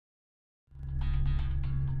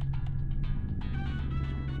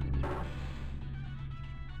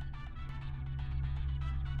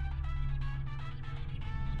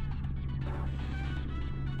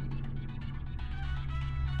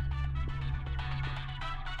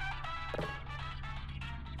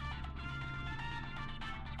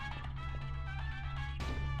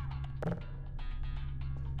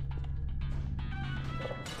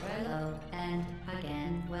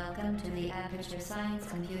welcome to the Aperture Science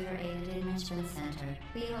Computer-Aided Enrichment Center.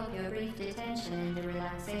 We hope your brief detention in the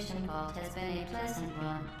relaxation vault has been a pleasant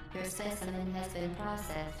one. Your specimen has been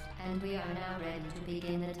processed, and we are now ready to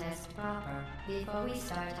begin the test proper. Before we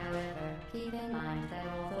start, however, keep in mind that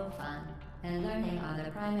although fun and learning are the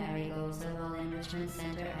primary goals of all Enrichment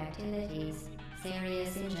Center activities,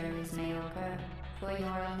 serious injuries may occur. For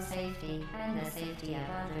your own safety and the safety of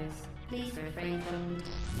others, please refrain from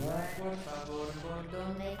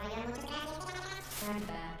stand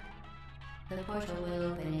back. The portal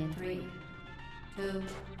will open in 3, 2,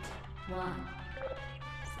 1.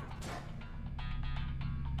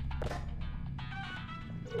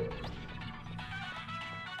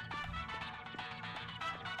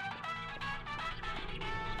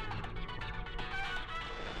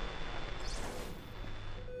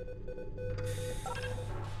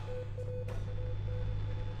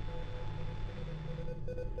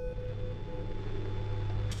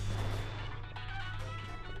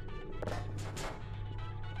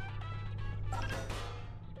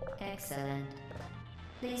 Excellent.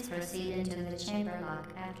 Please proceed into the chamber lock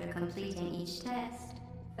after completing each test.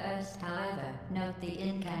 First, however, note the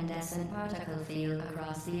incandescent particle field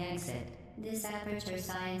across the exit. This Aperture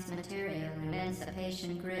Science Material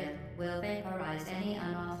Emancipation Grid will vaporize any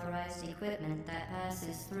unauthorized equipment that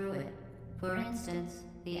passes through it. For instance,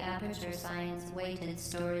 the Aperture Science Weighted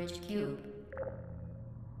Storage Cube.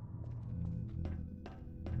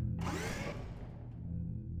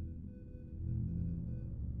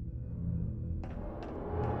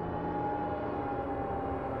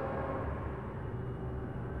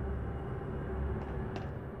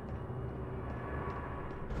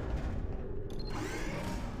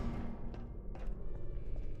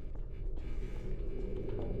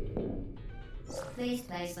 Please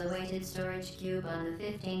place the weighted storage cube on the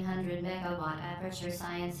 1500 megawatt Aperture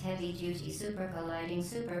Science Heavy Duty Super Colliding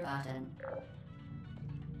Super Button.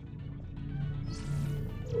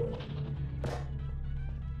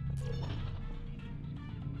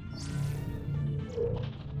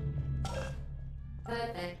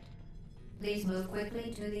 Perfect. Please move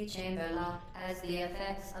quickly to the chamber lock, as the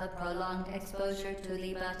effects of prolonged exposure to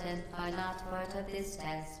the button are not part of this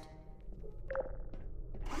test.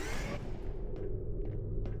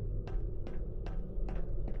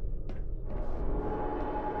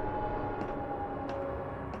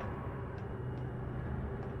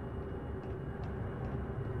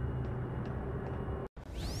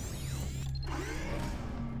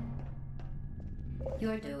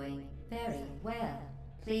 You're doing very well.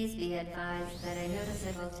 Please be advised that a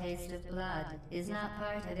noticeable taste of blood is not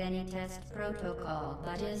part of any test protocol,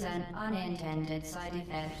 but is an unintended side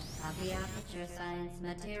effect of the Aperture Science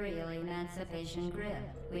Material Emancipation Grip,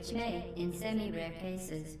 which may, in semi-rare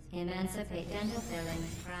cases, emancipate dental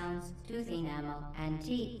fillings, crowns, tooth enamel, and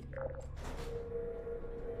teeth.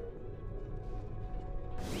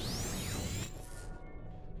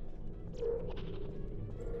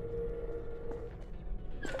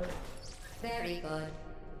 Very good.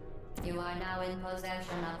 You are now in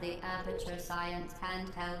possession of the Aperture Science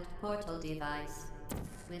handheld portal device.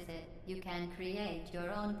 With it, you can create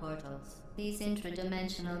your own portals. These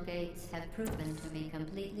intradimensional gates have proven to be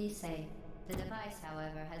completely safe. The device,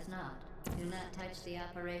 however, has not. Do not touch the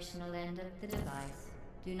operational end of the device.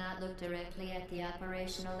 Do not look directly at the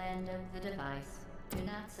operational end of the device. Do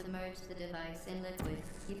not submerge the device in liquid,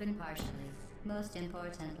 even partially. Most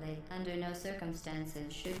importantly, under no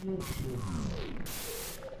circumstances should you...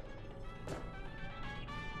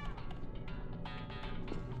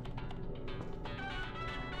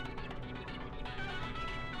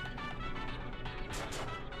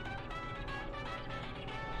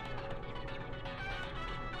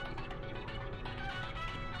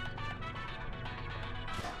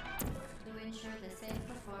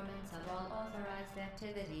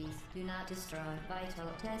 activities do not destroy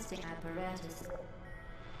vital testing apparatus.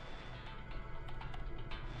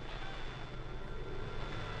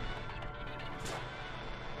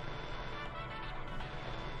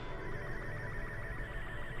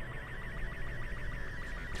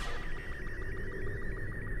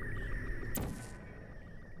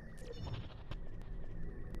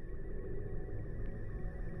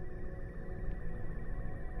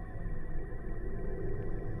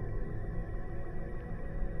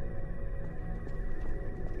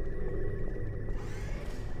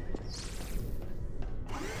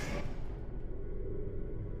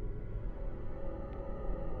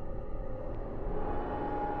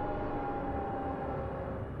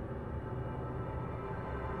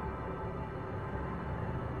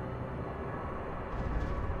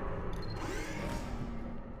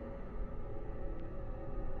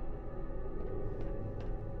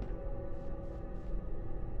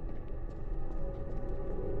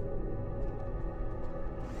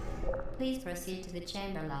 Please proceed to the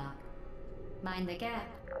chamber lock. Mind the gap.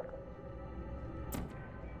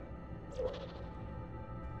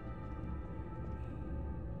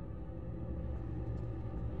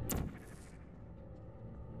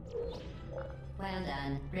 Well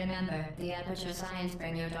done. Remember, the Aperture Science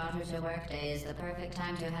Bring Your Daughter to Work Day is the perfect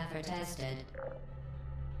time to have her tested.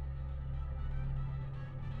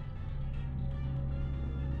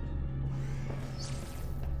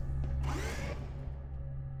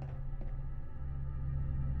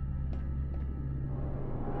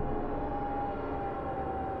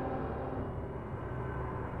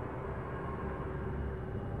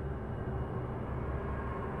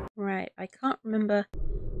 Right, I can't remember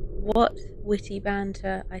what witty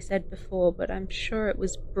banter I said before, but I'm sure it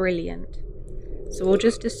was brilliant. So we'll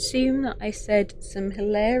just assume that I said some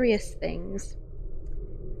hilarious things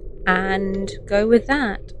and go with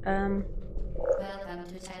that. Welcome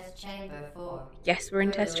to Test Chamber 4. Yes, we're in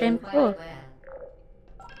You're Test doing Chamber quite 4.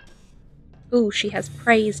 well. Ooh, she has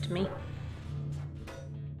praised me.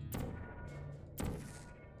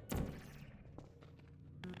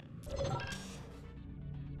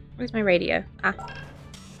 Where's my radio? Ah.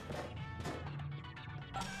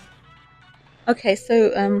 Okay,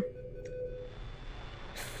 so,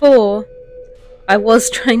 4, I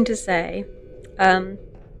was trying to say, that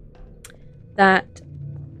I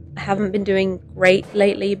haven't been doing great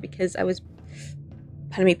lately because I was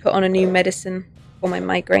having me put on a new medicine for my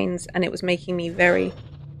migraines and it was making me very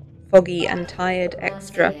foggy and tired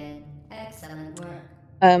extra. Excellent work.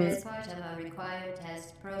 As part of our required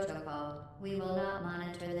test protocol, we will not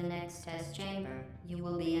monitor the next test chamber. You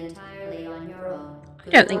will be entirely on your own. I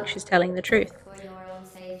don't think she's telling the truth. For your own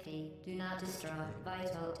safety, do not destroy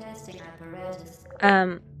vital testing apparatus.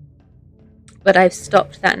 But I've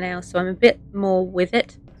stopped that now, so I'm a bit more with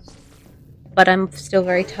it. But I'm still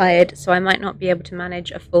very tired, so I might not be able to manage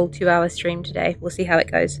a full 2-hour stream today. We'll see how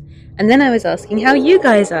it goes. And then I was asking how you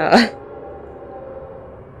guys are.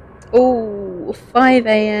 Oh, 5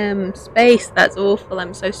 a.m. Space, that's awful,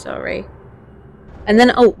 I'm so sorry. And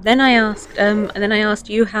then, then I asked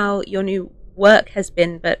you how your new work has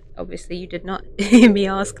been, but obviously you did not hear me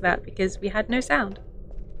ask that because we had no sound.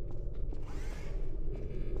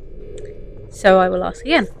 So I will ask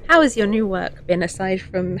again, how has your new work been aside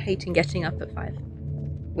from hating getting up at 5?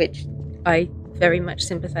 Which I very much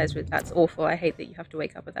sympathise with, that's awful, I hate that you have to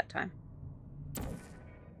wake up at that time.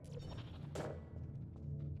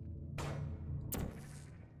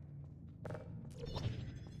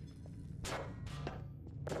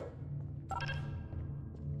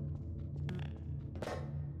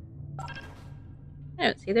 I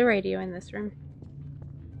don't see the radio in this room.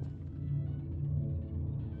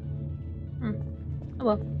 Oh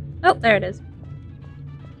well. Oh, there it is.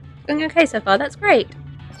 Going okay so far, that's great.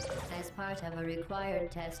 As part of a required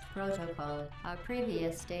test protocol, our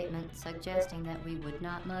previous statement suggesting that we would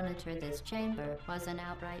not monitor this chamber was an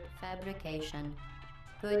outright fabrication.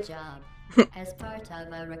 Good job. As part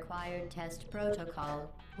of a required test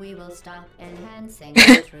protocol, we will stop enhancing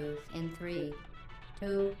the truth in 3,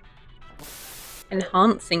 2...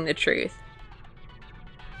 Enhancing the truth.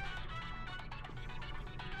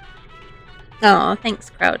 Oh, thanks,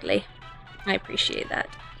 Crowdley. I appreciate that.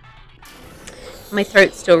 My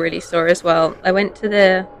throat's still really sore as well. I went to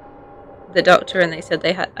the doctor and they said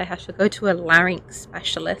I have to go to a larynx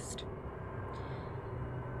specialist.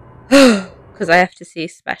 Because I have to see a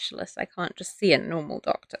specialist. I can't just see a normal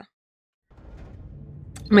doctor.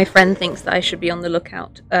 My friend thinks that I should be on the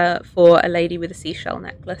lookout for a lady with a seashell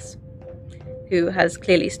necklace who has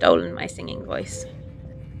clearly stolen my singing voice.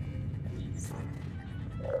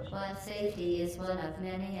 While safety is one of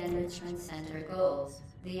many Enrichment Center goals,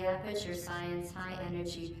 the Aperture Science High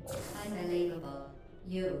Energy, unbelievable.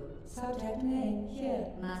 You, subject name here,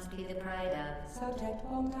 must be the pride of. Subject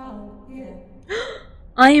hometown here.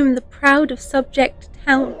 I am the proud of subject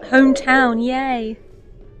hometown, yay!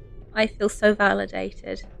 I feel so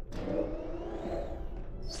validated.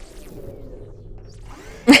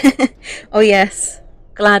 Oh yes,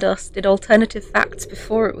 GLaDOS did alternative facts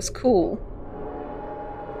before it was cool.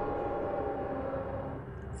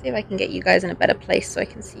 See if I can get you guys in a better place so I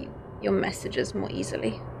can see your messages more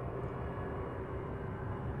easily.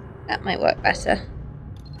 That might work better.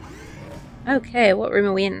 Okay, what room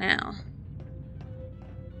are we in now?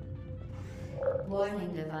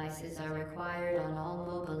 Warning devices are required on all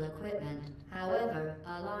mobile equipment. However,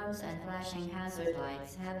 alarms and flashing hazard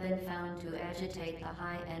lights have been found to agitate the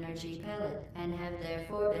high-energy pellet and have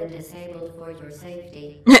therefore been disabled for your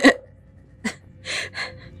safety.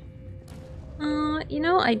 You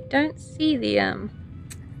know, I don't see the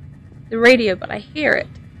radio, but I hear it.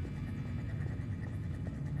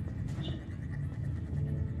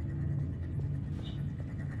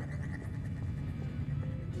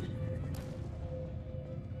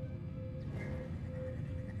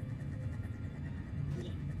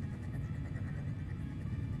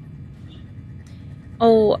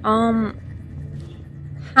 Oh,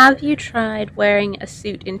 have you tried wearing a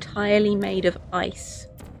suit entirely made of ice?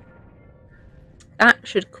 That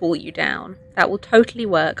should cool you down. That will totally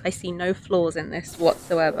work. I see no flaws in this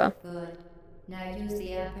whatsoever. Good. Now use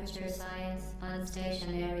the Aperture Science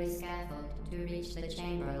unstationary scaffold to reach the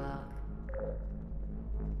chamber lock.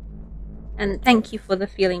 And thank you for the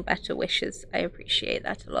feeling better wishes. I appreciate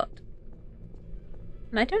that a lot.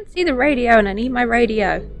 And I don't see the radio, and I need my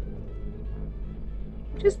radio.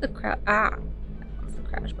 Which is the crouch? Ah, that's the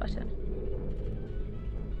crouch button.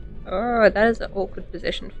 Oh, that is an awkward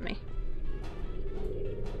position for me.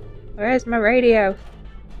 Where's my radio?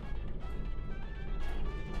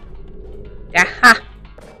 Aha!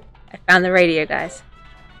 I found the radio, guys.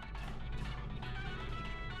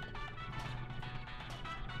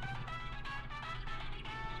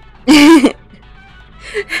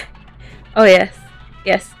 Oh yes,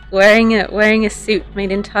 yes. Wearing a suit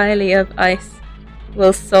made entirely of ice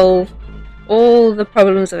will solve all the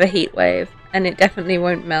problems of a heat wave, and it definitely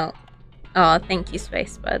won't melt. Ah, thank you,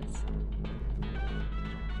 space buds.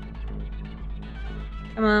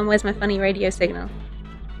 Come on, where's my funny radio signal?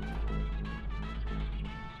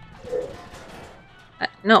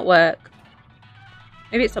 Not work.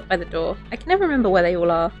 Maybe it's up by the door. I can never remember where they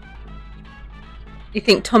all are. You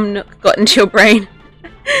think Tom Nook got into your brain?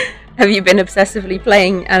 Have you been obsessively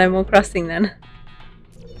playing Animal Crossing then?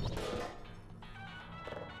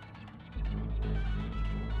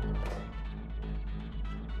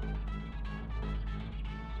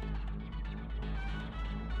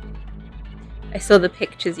 I saw the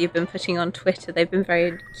pictures you've been putting on Twitter. They've been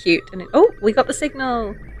very cute. And oh, we got the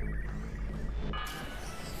signal!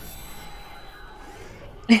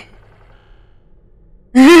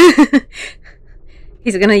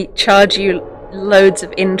 He's gonna charge you loads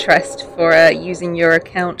of interest for using your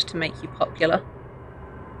account to make you popular.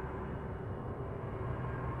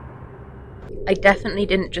 I definitely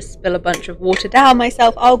didn't just spill a bunch of water down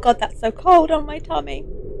myself. Oh god, that's so cold on my tummy.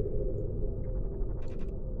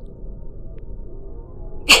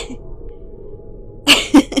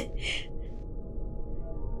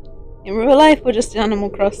 In real life or just in Animal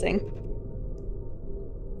Crossing?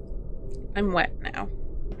 I'm wet now.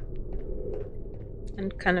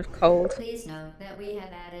 And kind of cold. Please note that we have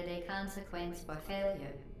added a consequence for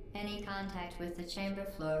failure. Any contact with the chamber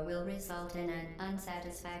floor will result in an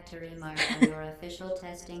unsatisfactory mark on your official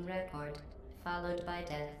testing record, followed by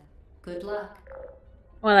death. Good luck.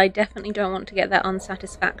 Well, I definitely don't want to get that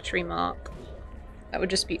unsatisfactory mark. That would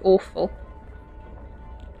just be awful.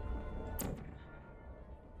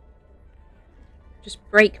 Just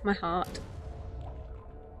break my heart.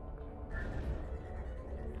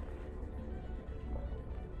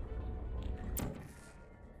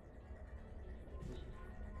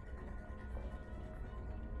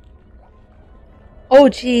 Oh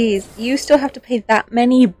geez, you still have to pay that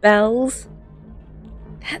many bells?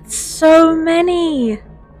 That's so many!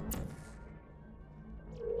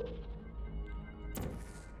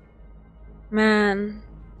 Man.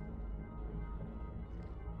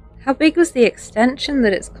 How big was the extension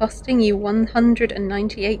that it's costing you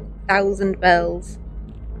 198,000 bells?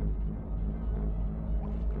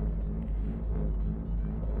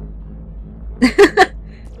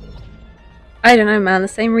 I don't know, man. The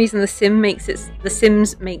same reason The Sims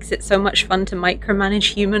makes it so much fun to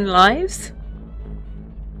micromanage human lives.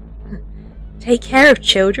 Take care of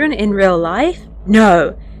children in real life?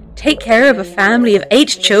 No. Take care of a family of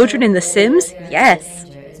 8 children in The Sims? Yes.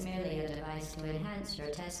 Is merely a device to enhance your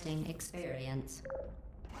testing experience.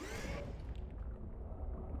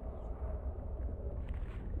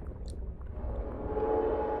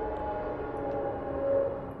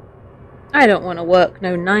 I don't want to work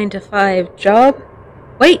no 9-to-5 job.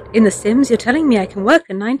 Wait, in The Sims you're telling me I can work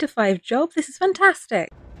a 9-to-5 job? This is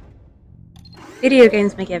fantastic. Video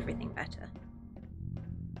games make everything better.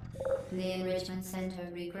 The Enrichment Center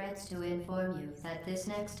regrets to inform you that this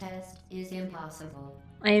next test is impossible.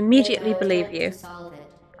 I immediately They will believe attempt you. to solve it.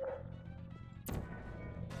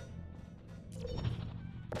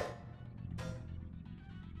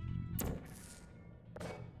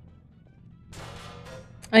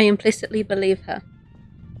 I implicitly believe her.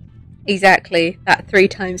 Exactly, that 3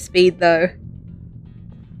 times speed though.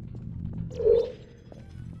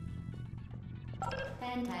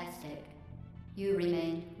 Fantastic. You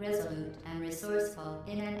remain resolute and resourceful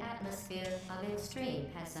in an atmosphere of extreme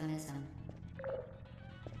pessimism.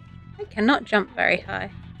 I cannot jump very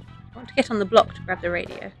high. I want to get on the block to grab the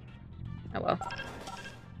radio. Oh well.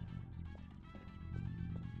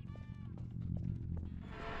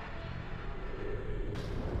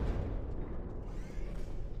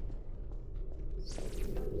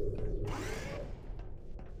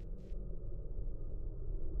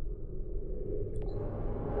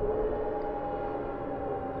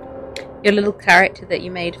 Your little character that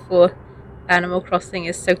you made for Animal Crossing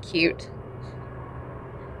is so cute.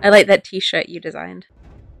 I like that t-shirt you designed.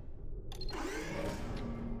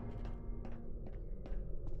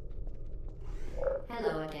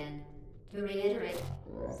 Hello again. To reiterate,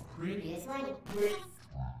 previous one.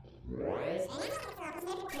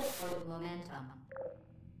 Momentum.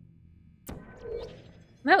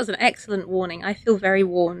 That was an excellent warning. I feel very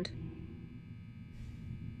warned.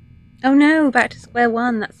 Oh no, back to square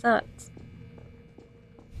one. That sucks.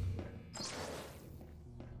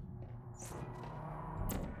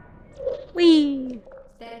 Whee!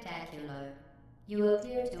 Spectacular. You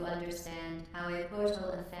appear to understand how a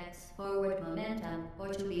portal affects forward momentum,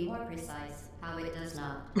 or to be more precise, how it does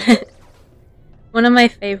not. One of my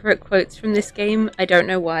favourite quotes from this game, I don't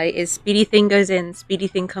know why, is "Speedy thing goes in, speedy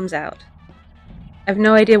thing comes out." I have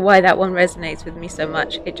no idea why that one resonates with me so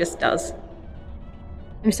much, it just does.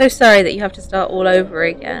 I'm so sorry that you have to start all over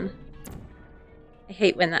again. I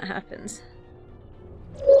hate when that happens.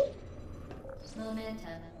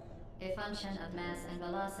 Momentum, a function of mass and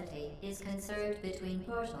velocity, is conserved between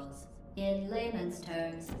portals. In layman's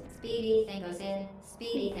terms, speedy thing goes in,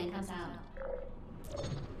 speedy thing comes out.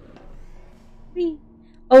 Whee!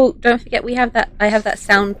 Oh, don't forget I have that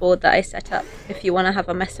soundboard that I set up if you want to have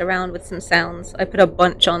a mess around with some sounds. I put a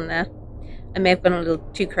bunch on there. I may have gone a little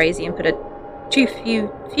too crazy and put few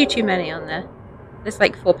too many on there. There's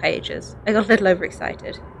like 4 pages. I got a little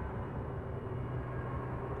overexcited.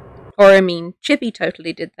 Or I mean, Chippy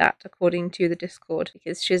totally did that, according to the Discord,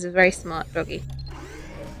 because she's a very smart doggy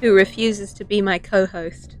who refuses to be my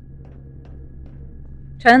co-host.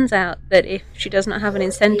 Turns out that if she does not have an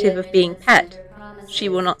incentive of being pet, she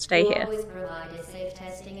will not stay here. Always provide a safe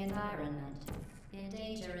testing environment. In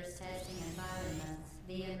dangerous testing environments,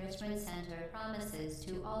 the Enrichment Center promises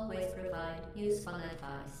to always provide useful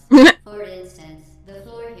advice. For instance, the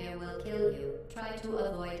floor here will kill you. Try to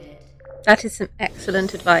avoid it. That is some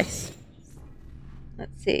excellent advice.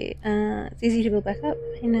 Let's see. It's easy to build back up.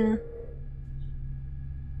 I know.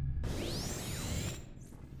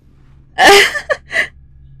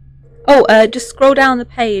 Oh, just scroll down the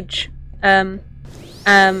page, and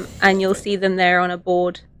you'll see them there on a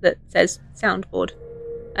board that says soundboard,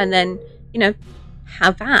 and then, you know,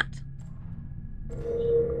 have that.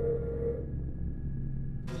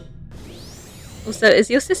 Also, is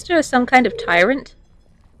your sister some kind of tyrant?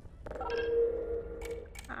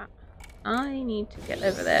 I need to get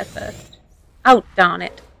over there first. Oh, darn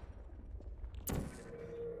it.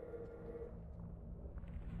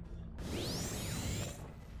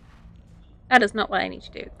 That is not what I need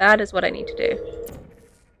to do. That is what I need to do.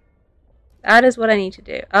 That is what I need to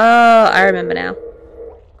do. Oh, I remember now.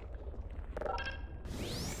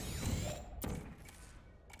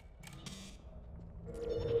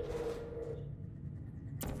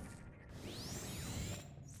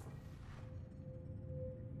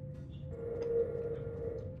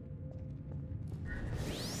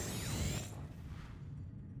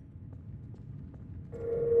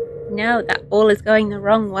 No, that ball is going the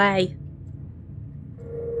wrong way.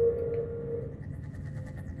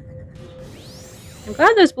 I'm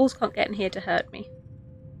glad those balls can't get in here to hurt me.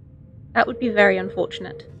 That would be very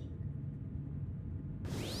unfortunate.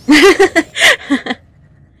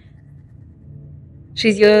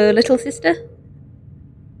 She's your little sister?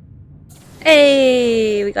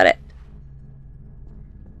 Hey, we got it.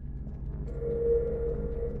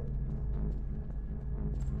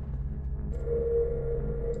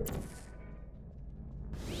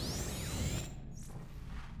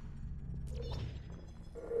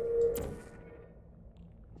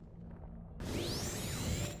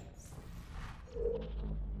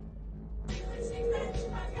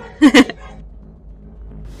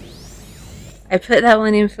 I put that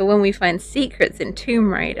one in for when we find secrets in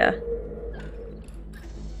Tomb Raider.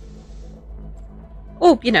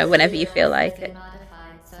 Or, you know, whenever you feel like it.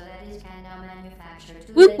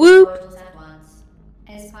 Whoop whoop!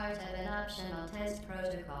 As part of an optional test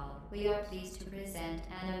protocol, we are pleased to present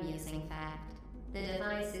an amusing fact. The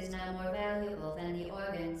device is now more valuable than the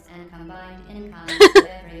organs and combined incomes of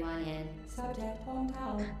everyone in. Subject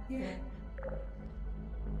hometown here.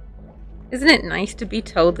 Isn't it nice to be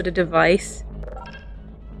told that a device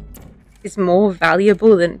is more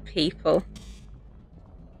valuable than people?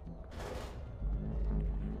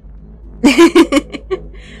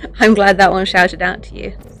 I'm glad that one shouted out to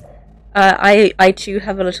you. I too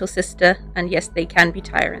have a little sister, and yes, they can be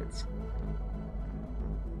tyrants.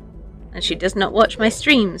 And she does not watch my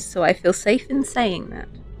streams, so I feel safe in saying that.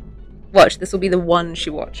 Watch, this will be the one she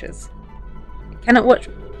watches.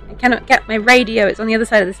 I cannot get my radio, it's on the other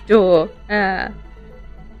side of this door.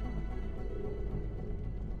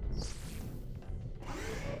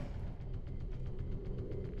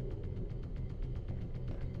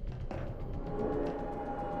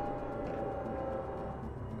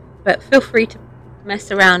 But feel free to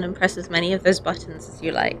mess around and press as many of those buttons as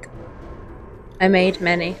you like. I made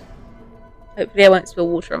many. Hopefully I won't spill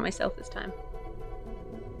water on myself this time.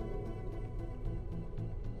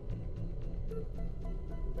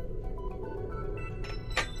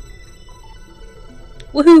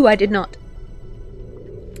 Woohoo! I did not.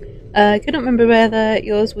 I couldn't remember whether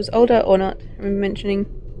yours was older or not. I remember mentioning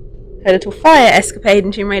her little fire escapade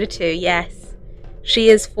in Tomb Raider 2. Yes, she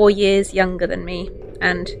is 4 years younger than me.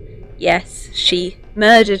 And yes, she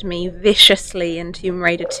murdered me viciously in Tomb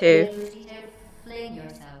Raider 2. Fling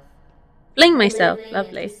yourself. Fling myself,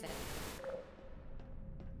 lovely.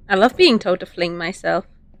 I love being told to fling myself.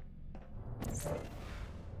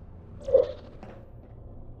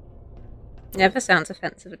 Never sounds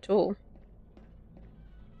offensive at all.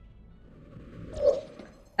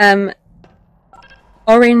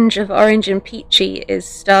 Orange of Orange and Peachy is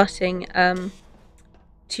starting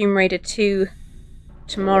Tomb Raider 2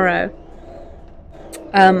 tomorrow.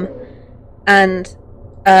 And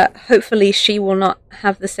hopefully she will not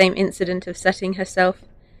have the same incident of setting herself,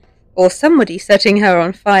 or somebody setting her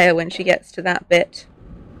on fire when she gets to that bit.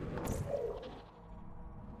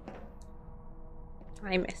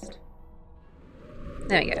 I missed.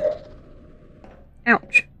 There we go.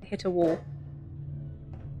 Ouch, I hit a wall.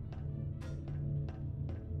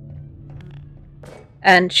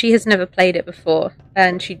 And she has never played it before,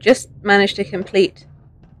 and she just managed to complete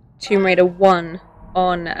Tomb Raider 1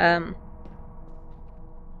 on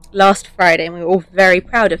last Friday, and we were all very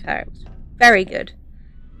proud of her. It was very good.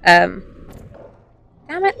 Damn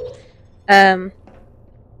it. Damn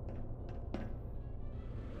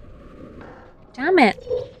it.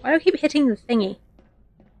 Why do I keep hitting the thingy?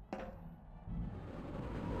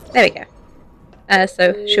 There we go.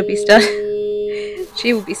 So she'll be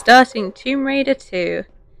she will be starting Tomb Raider 2,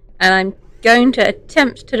 and I'm going to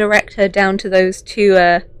attempt to direct her down to those two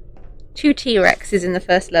T-Rexes in the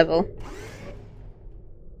first level.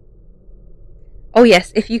 Oh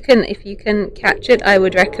yes, if you can catch it, I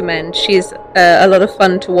would recommend. She's a lot of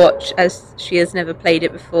fun to watch, as she has never played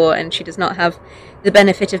it before, and she does not have the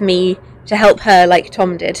benefit of me to help her like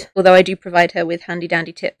Tom did. Although I do provide her with handy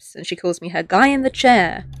dandy tips, and she calls me her guy in the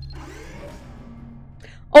chair.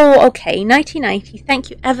 Oh, okay, Nighty Nighty, thank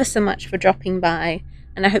you ever so much for dropping by,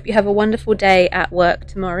 and I hope you have a wonderful day at work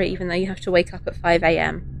tomorrow, even though you have to wake up at 5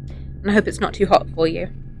 AM. And I hope it's not too hot for you.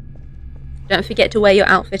 Don't forget to wear your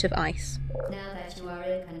outfit of ice. Now that you are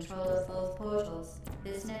in control of both portals,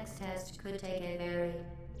 this next test could take a very,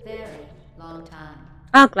 very long time.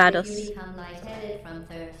 Ah, If GLaDOS. you become lightheaded from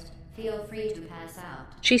thirst, feel free to pass out.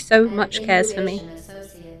 She so An much cares for me. incubation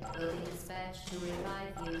associate will be dispatched to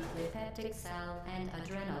revive you with peptic cell and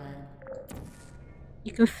adrenaline.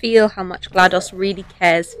 You can feel how much GLaDOS really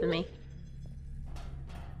cares for me.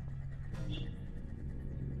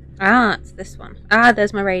 Ah, it's this one. Ah,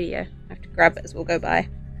 there's my radio. I have to grab it as we'll go by.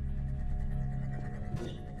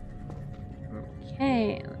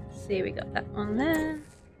 Okay, let's see, we got that one there.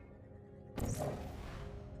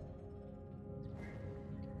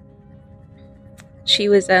 She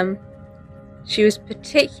was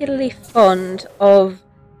particularly fond of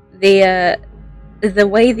the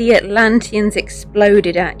way the Atlanteans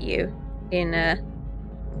exploded at you in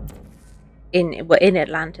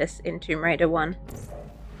Atlantis in Tomb Raider 1.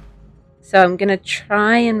 So I'm gonna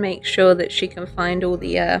try and make sure that she can find all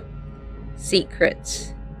the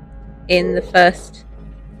secrets in the first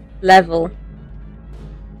level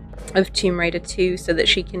of Tomb Raider 2, so that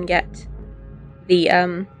she can get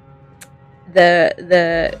the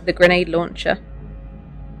grenade launcher,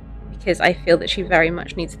 because I feel that she very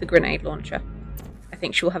much needs the grenade launcher. I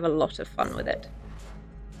think she'll have a lot of fun with it.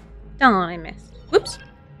 Darn, I missed. Whoops.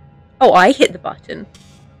 Oh, I hit the button.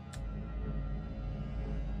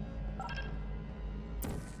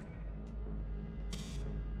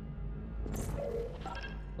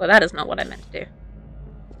 Well, that is not what I meant to do.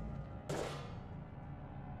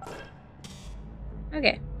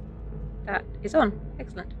 Okay. That is on.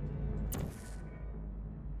 Excellent.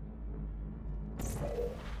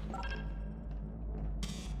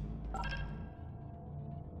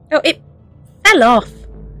 Oh, it fell off.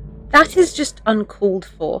 That is just uncalled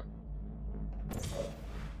for.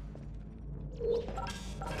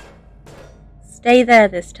 Stay there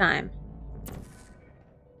this time.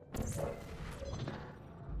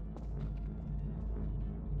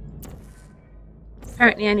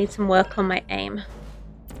 Apparently I need some work on my aim.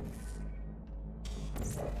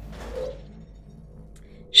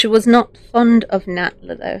 She was not fond of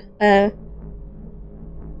Natla though.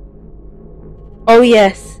 Oh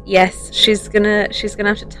yes, yes. She's gonna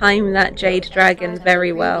have to time that jade dragon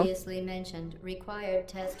very well. Previously mentioned required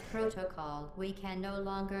test protocol. We can no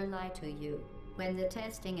longer lie to you. When the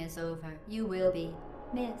testing is over, you will be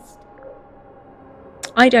missed.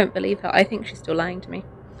 I don't believe her. I think she's still lying to me.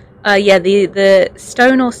 Yeah, the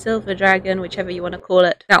stone or silver dragon, whichever you want to call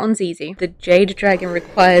it, that one's easy. The jade dragon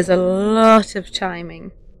requires a lot of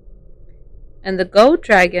timing. And the gold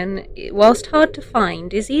dragon, whilst hard to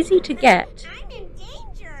find, is easy to get. I'm in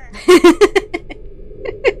danger.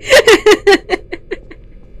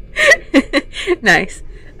 Nice.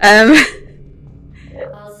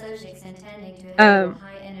 All subjects intending to handle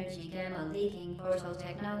high-energy gamma-leaking portal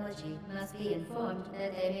technology must be informed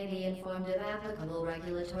that they may be informed of applicable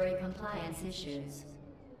regulatory compliance issues.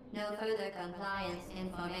 No further compliance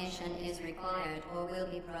information is required or will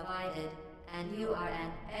be provided, and you are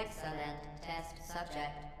an excellent test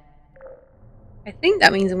subject. I think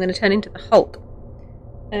that means I'm going to turn into the Hulk.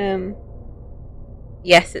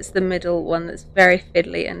 Yes, it's the middle one that's very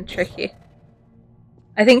fiddly and tricky.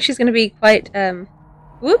 I think she's going to be quite,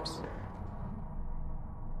 whoops.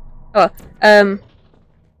 Oh,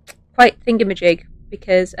 quite thingamajig,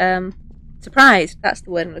 because, surprised, that's the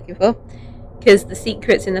word I'm looking for. Because the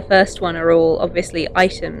secrets in the first one are all, obviously,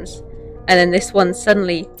 items. And then this one,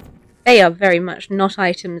 suddenly, they are very much not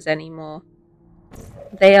items anymore.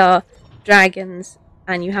 They are dragons,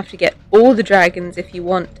 and you have to get all the dragons if you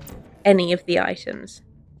want any of the items.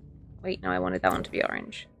 Wait, no, I wanted that one to be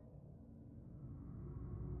orange.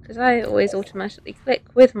 Because I always automatically click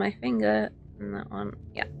with my finger, and that one,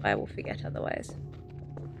 yeah, I will forget otherwise.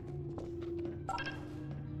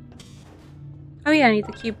 Oh yeah, I need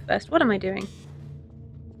the cube first. What am I doing?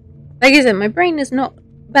 Like I said, my brain is not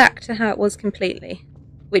back to how it was completely,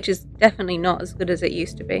 which is definitely not as good as it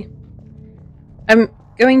used to be. I'm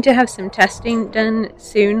going to have some testing done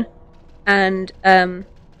soon, and so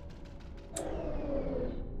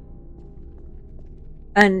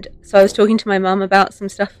I was talking to my mum about some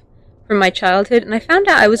stuff from my childhood, and I found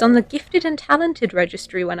out I was on the gifted and talented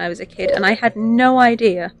registry when I was a kid, and I had no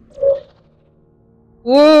idea.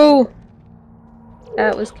 Whoa!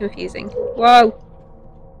 That was confusing. Whoa!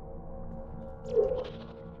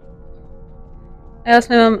 I asked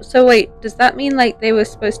my mum, so wait, does that mean like they were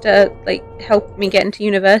supposed to like help me get into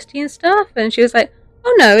university and stuff? And she was like,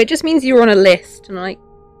 oh no, it just means you were on a list. And I'm like,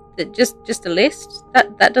 just a list?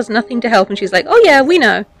 That does nothing to help. And she's like, oh yeah, we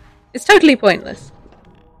know. It's totally pointless.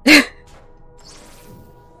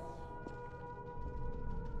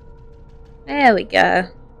 There we go.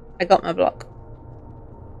 I got my block.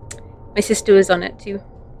 My sister was on it too.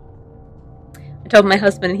 I told my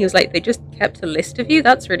husband and he was like, they just kept a list of you?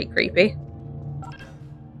 That's really creepy.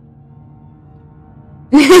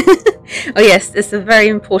 Oh yes, it's a very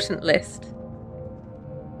important list.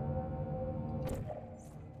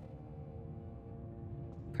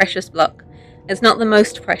 Precious block. It's not the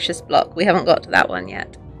most precious block. We haven't got to that one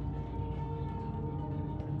yet.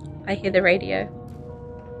 I hear the radio.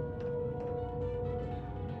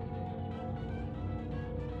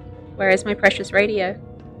 Where is my precious radio?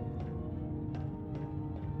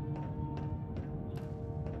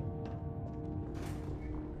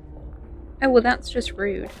 Oh, well, that's just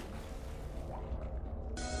rude.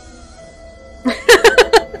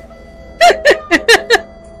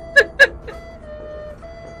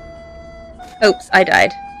 Oops, I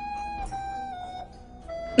died.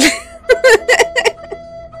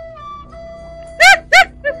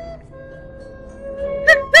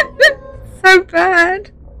 So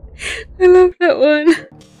bad. I love that one.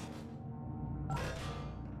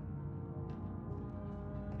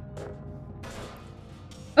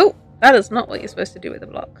 Oh, that is not what you're supposed to do with a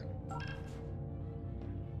block.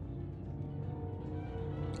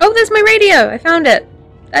 Oh, there's my radio! I found it!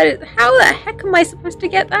 That is, how the heck am I supposed to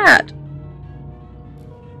get that?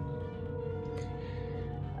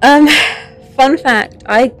 Fun fact,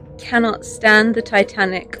 I cannot stand the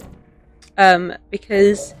Titanic,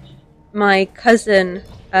 because my cousin,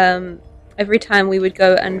 every time we would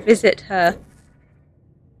go and visit her,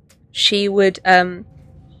 she would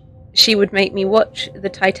make me watch the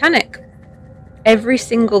Titanic every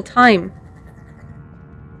single time.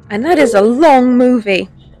 And that is a long movie.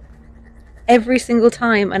 Every single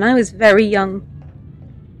time, and I was very young.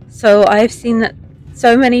 So I've seen that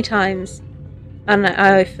so many times, and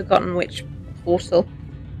I've forgotten which portal.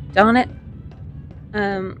 Darn it.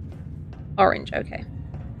 Orange, okay.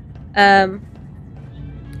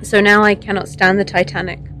 So now I cannot stand the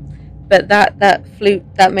Titanic. But that flute,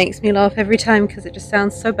 that makes me laugh every time because it just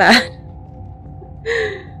sounds so bad.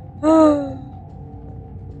 Oh.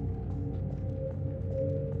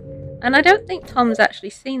 And I don't think Tom's actually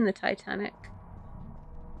seen the Titanic.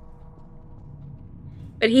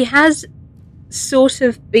 But he has sort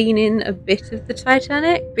of been in a bit of the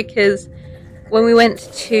Titanic, because when we went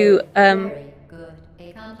to Very good.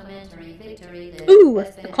 A complimentary victory lift ooh,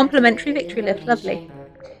 has a been complimentary activated victory in lift, the lovely.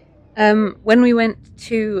 Jaybird. When we went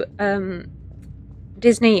to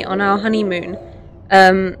Disney on our honeymoon,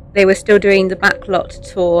 they were still doing the backlot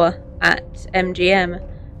tour at MGM,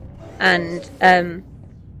 and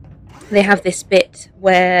they have this bit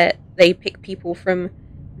where they pick people from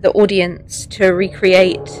the audience to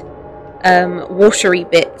recreate watery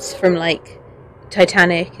bits from like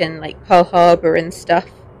Titanic and like Pearl Harbor and stuff,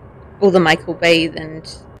 all the Michael Bay and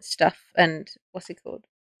stuff, and what's it called?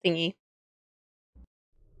 Thingy.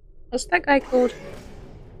 What's that guy called?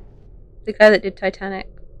 The guy that did Titanic.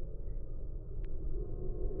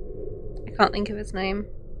 I can't think of his name.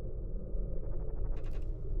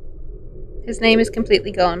 His name is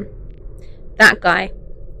completely gone. That guy.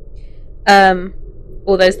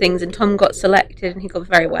 All those things, and Tom got selected and he got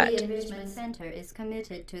very wet. The Enrichment Center is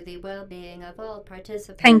committed to the well-being of all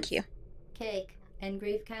participants. Thank you. Cake and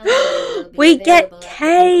grief counseling will be We get available cake!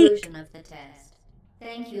 at the conclusion of the test.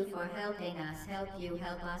 Thank you for helping us help you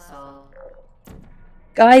help us all.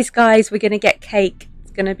 Guys, we're gonna get cake. It's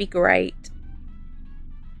gonna be great.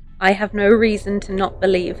 I have no reason to not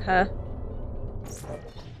believe her.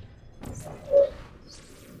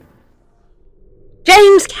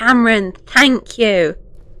 James Cameron, thank you.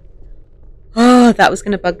 Oh, that was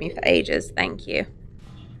going to bug me for ages. Thank you.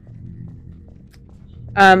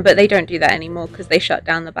 But they don't do that anymore because they shut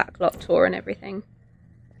down the backlot tour and everything.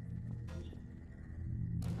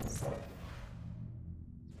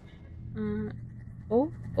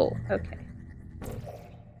 Oh, okay.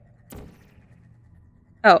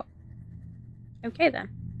 Oh. Okay then.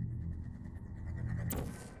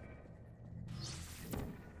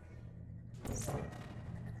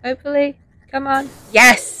 Hopefully. Come on.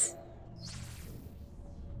 Yes!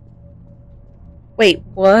 Wait,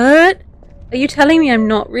 what? Are you telling me I'm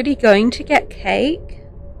not really going to get cake?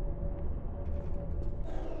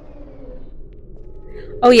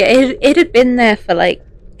 Oh yeah, it had been there for like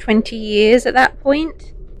 20 years at that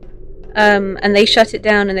point. And they shut it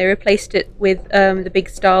down and they replaced it with the big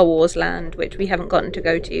Star Wars land, which we haven't gotten to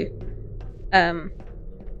go to.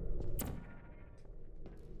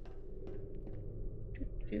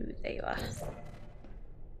 There you are.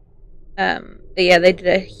 But yeah, they did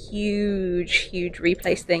a huge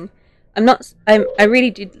replace thing. I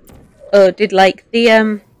really did like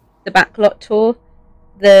the backlot tour.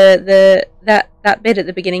 That bit at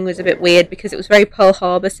the beginning was a bit weird because it was very Pearl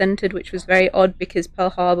Harbor centered, which was very odd because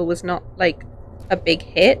Pearl Harbor was not like a big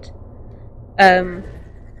hit. But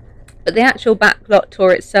the actual backlot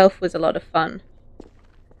tour itself was a lot of fun.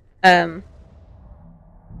 I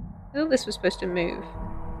thought this was supposed to move.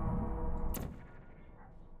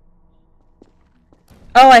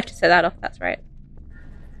 Oh, I have to set that off, that's right.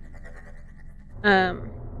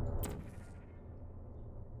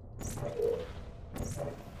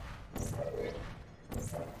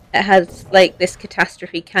 It has like this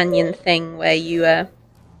catastrophe canyon thing where you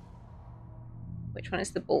which one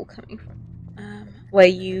is the ball coming from? Where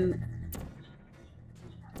you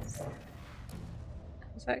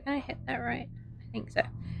was that gonna hit that right? I think so.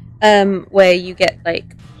 Where you get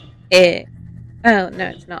like it. Oh no,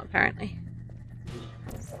 it's not apparently.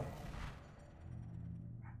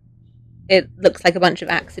 It looks like a bunch of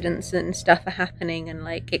accidents and stuff are happening and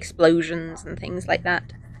like explosions and things like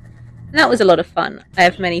that. And that was a lot of fun. I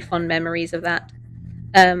have many fond memories of that.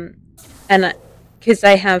 And because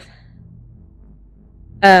I have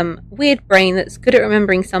weird brain that's good at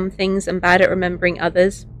remembering some things and bad at remembering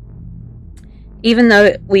others. Even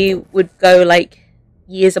though we would go like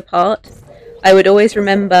years apart, I would always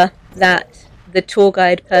remember that the tour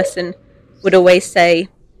guide person would always say,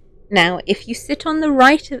 now if you sit on the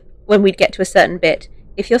right of, when we'd get to a certain bit,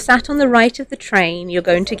 if you're sat on the right of the train, you're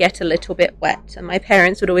going to get a little bit wet. And my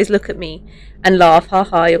parents would always look at me and laugh,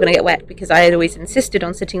 ha, you're going to get wet, because I had always insisted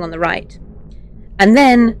on sitting on the right. And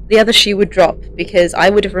then the other shoe would drop, because I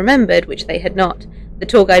would have remembered, which they had not. The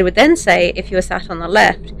tour guide would then say, if you were sat on the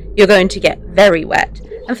left, you're going to get very wet.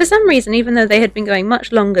 And for some reason, even though they had been going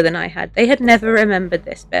much longer than I had, they had never remembered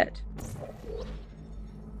this bit.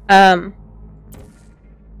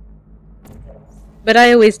 But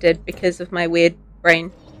I always did because of my weird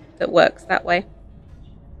brain that works that way.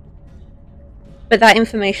 But that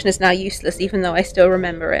information is now useless, even though I still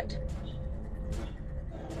remember it.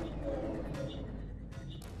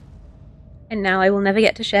 And now I will never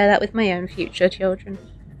get to share that with my own future children,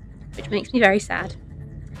 which makes me very sad.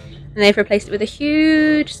 And they've replaced it with a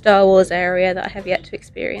huge Star Wars area that I have yet to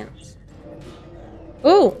experience.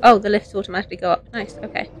 Oh, the lifts automatically go up. Nice,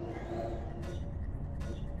 okay.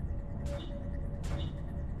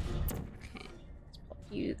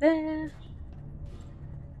 you there.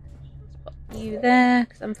 Let's pop you there,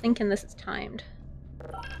 because I'm thinking this is timed.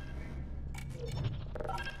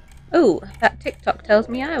 Oh, that TikTok tells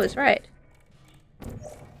me I was right.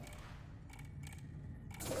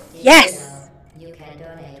 Yes! You can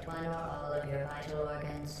donate one or all of your vital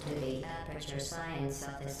organs to the Aperture Science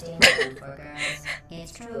Self-Esteem Fund for Girls.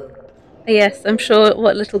 It's true. Yes, I'm sure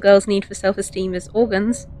what little girls need for self-esteem is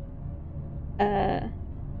organs.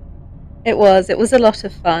 It was a lot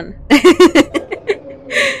of fun.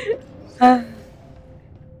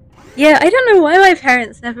 Yeah, I don't know why my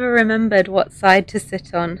parents never remembered what side to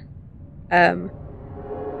sit on.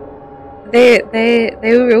 They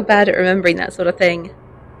were real bad at remembering that sort of thing.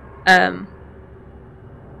 There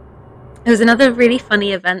was another really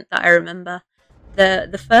funny event that I remember.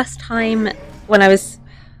 The first time when I was,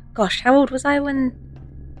 gosh, how old was I when?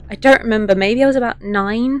 I don't remember. Maybe I was about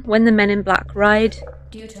 9 when the Men in Black ride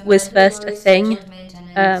was first a thing.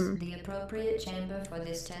 The appropriate chamber for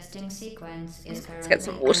this testing sequence is Let's get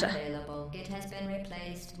some water. unavailable. It has been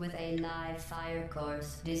replaced with a live fire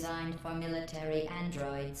course designed for military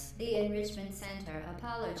androids. The Enrichment Center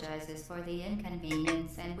apologizes for the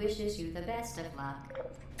inconvenience and wishes you the best of luck.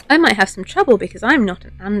 I might have some trouble because I'm not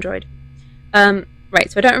an android. Right,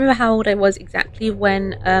 so I don't remember how old I was exactly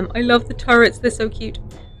when, I love the turrets, they're so cute.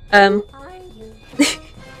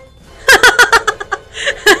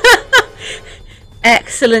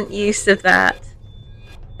 Excellent use of that.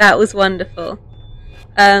 That was wonderful.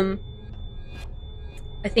 I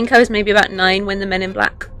think I was maybe about 9 when the Men in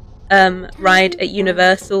Black ride at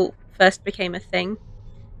Universal first became a thing.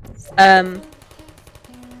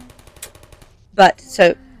 But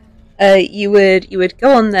so you would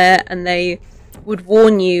go on there and they would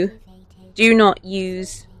warn you, do not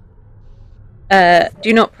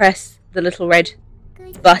press the little red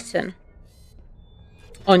button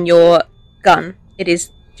on your gun.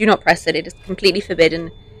 Do not press it. It is completely forbidden.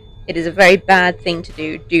 It is a very bad thing to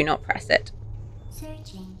do. Do not press it.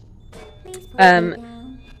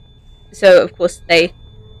 So of course they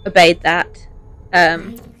obeyed that.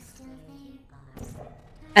 And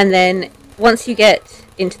then once you get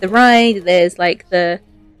into the ride, there's like the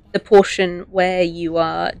portion where you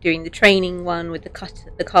are doing the training one with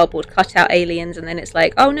the cardboard cutout aliens, and then it's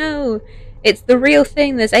like, oh no, it's the real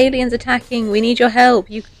thing. There's aliens attacking. We need your help.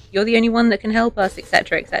 You're the only one that can help us,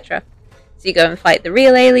 etc., etc. So you go and fight the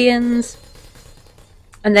real aliens,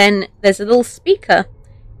 and then there's a little speaker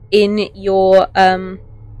in your gun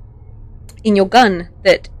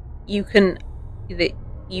that you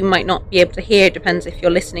might not be able to hear. It depends if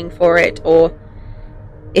you're listening for it or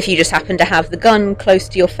if you just happen to have the gun close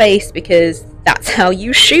to your face, because that's how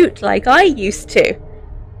you shoot, like I used to.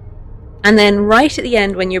 And then right at the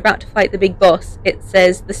end, when you're about to fight the big boss, it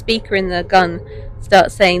says, the speaker in the gun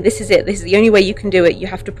starts saying, this is it, this is the only way you can do it, you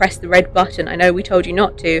have to press the red button. I know we told you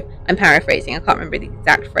not to. I'm paraphrasing, I can't remember the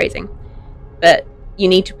exact phrasing. But you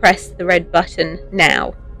need to press the red button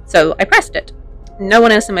now. So I pressed it. No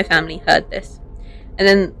one else in my family heard this. And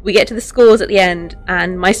then we get to the scores at the end,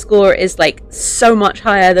 and my score is like so much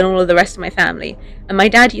higher than all of the rest of my family. And my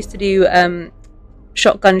dad used to do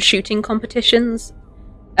shotgun shooting competitions,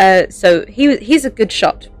 so he's a good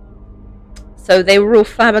shot. So they were all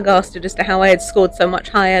flabbergasted as to how I had scored so much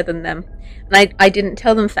higher than them. And I didn't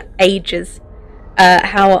tell them for ages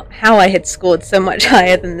how I had scored so much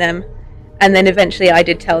higher than them. And then eventually I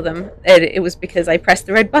did tell them it was because I pressed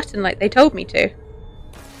the red button like they told me to.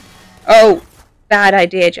 Oh, bad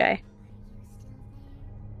idea, Jay.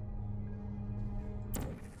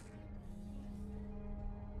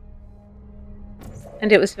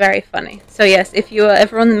 And it was very funny. So yes, if you are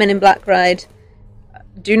ever on the Men in Black ride,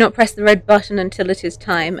 do not press the red button until it is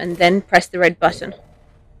time, and then press the red button.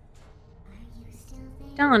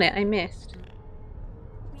 Darn it, I missed.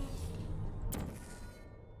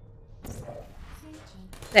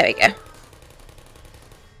 There we go.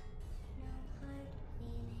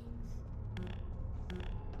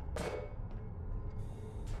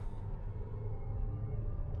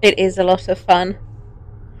 It is a lot of fun.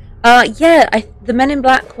 Yeah, the Men in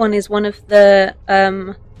Black one is one of the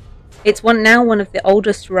it's one of the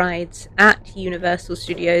oldest rides at Universal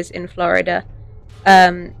Studios in Florida.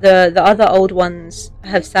 The other old ones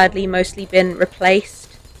have sadly mostly been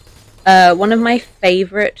replaced. One of my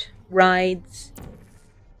favorite rides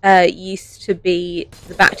used to be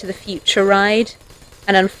the Back to the Future ride,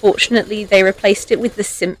 and unfortunately they replaced it with The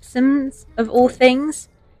Simpsons of all things.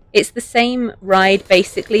 It's the same ride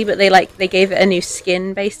basically, but they gave it a new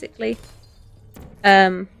skin basically.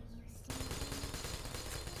 Darn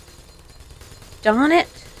it.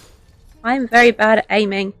 I'm very bad at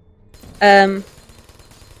aiming.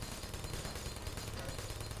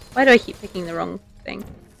 Why do I keep picking the wrong thing?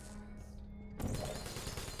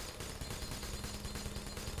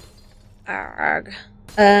 Arg.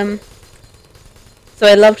 So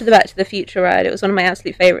I loved the Back to the Future ride. It was one of my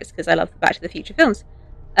absolute favourites because I love the Back to the Future films.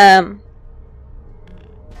 But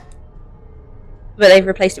they've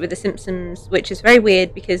replaced it with The Simpsons, which is very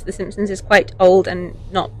weird because The Simpsons is quite old and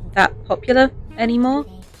not that popular anymore.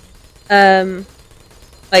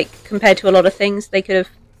 Like, compared to a lot of things they could have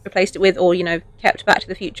replaced it with, or, you know, kept Back to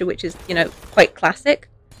the Future, which is, you know, quite classic.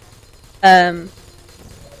 Oh,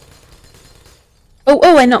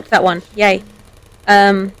 I knocked that one. Yay.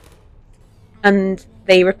 And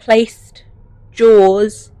they replaced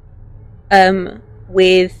Jaws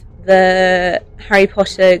with the Harry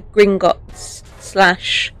Potter Gringotts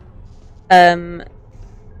slash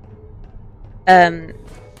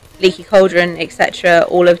Leaky Cauldron, etc.,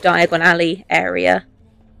 all of Diagon Alley area.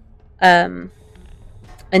 And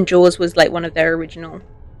Jaws was like one of their original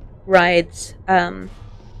rides.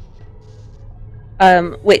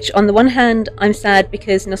 Which on the one hand I'm sad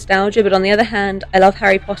because nostalgia, but on the other hand I love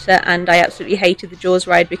Harry Potter and I absolutely hated the Jaws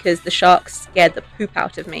ride because the sharks scared the poop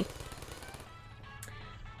out of me.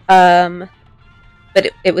 But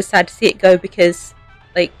it was sad to see it go because,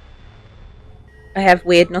 like, I have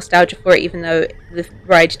weird nostalgia for it, even though the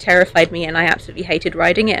ride terrified me and I absolutely hated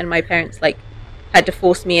riding it, and my parents, like, had to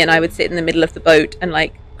force me, and I would sit in the middle of the boat and,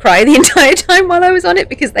 like, cry the entire time while I was on it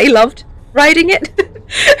because they loved riding it.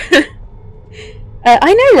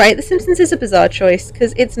 I know, right? The Simpsons is a bizarre choice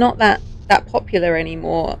because it's not that popular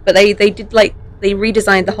anymore. But they did, like, they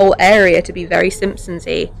redesigned the whole area to be very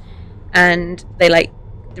Simpsons-y, and they, like,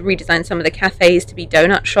 redesigned some of the cafes to be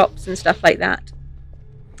donut shops and stuff like that.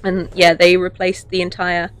 And yeah, they replaced the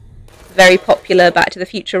entire very popular Back to the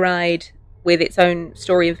Future ride with its own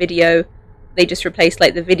story and video. They just replaced,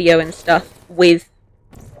 like, the video and stuff with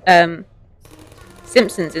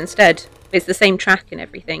Simpsons instead. It's the same track and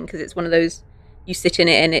everything because it's one of those. You sit in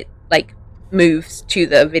it and it, like, moves to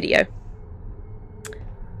the video.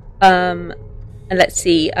 And let's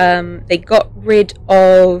see, they got rid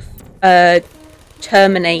of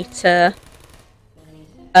Terminator,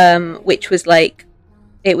 which was, like,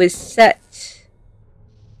 it was set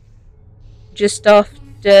just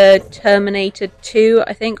after Terminator 2,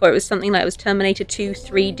 I think, or it was something like, it was Terminator 2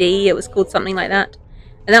 3D, it was called something like that.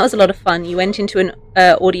 And that was a lot of fun. You went into an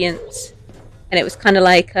audience and it was kind of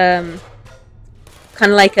like a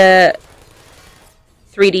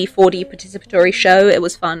 3D, 4D participatory show. It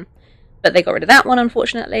was fun. But they got rid of that one,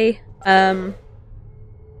 unfortunately.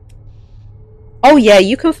 Oh yeah,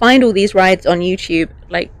 you can find all these rides on YouTube.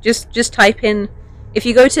 Like, just type in... If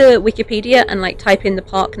you go to Wikipedia and, like, type in the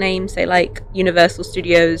park name, say, like, Universal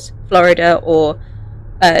Studios Florida or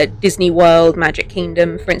Disney World Magic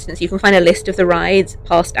Kingdom, for instance, you can find a list of the rides,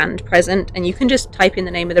 past and present, and you can just type in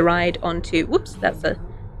the name of the ride onto... Whoops, that's a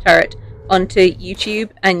turret. Onto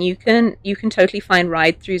YouTube, and you can totally find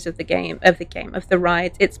ride-throughs of the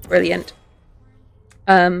rides. It's brilliant.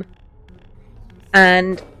 And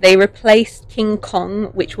they replaced King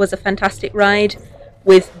Kong, which was a fantastic ride,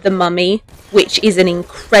 with The Mummy, which is an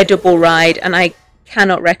incredible ride, and I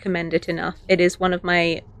cannot recommend it enough. It is one of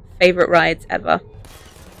my favourite rides ever.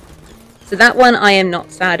 So that one I am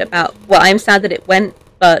not sad about. Well, I am sad that it went,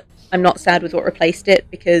 but I'm not sad with what replaced it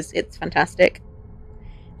because it's fantastic.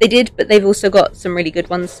 They did, but they've also got some really good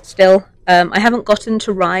ones still. I haven't gotten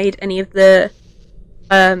to ride any of the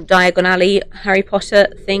Diagon Alley Harry Potter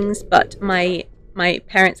things, but my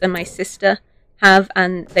parents and my sister have,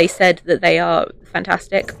 and they said that they are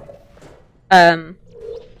fantastic. And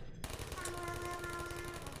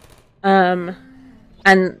the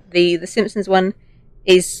Simpsons one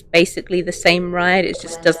is basically the same ride, it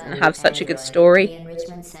just doesn't have such a good story. The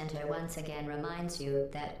Enrichment Center once again reminds you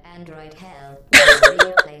that Android Hell is the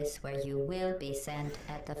real place where you will be sent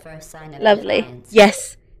at the first sign of Lovely. defiance.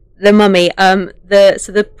 Yes, The Mummy.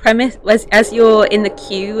 So the premise was, as you're in the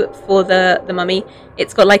queue for the Mummy,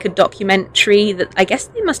 it's got, like, a documentary that I guess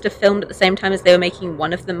they must have filmed at the same time as they were making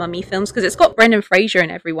one of the Mummy films, because it's got Brendan Fraser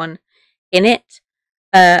and everyone in it,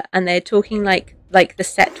 and they're talking like the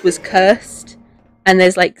set was cursed. And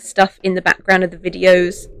there's, like, stuff in the background of the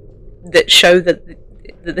videos that show that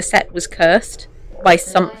the set was cursed by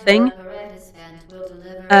something.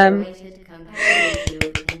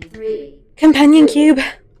 Companion cube.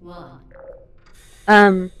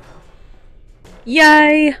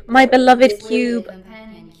 Yay! My beloved cube.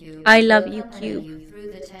 I love you, cube.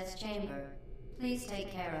 Please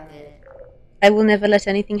take care of it. I will never let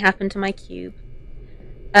anything happen to my cube.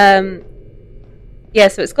 Yeah,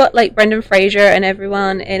 so it's got, like, Brendan Fraser and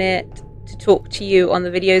everyone in it to talk to you on the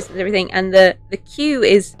videos and everything, and the queue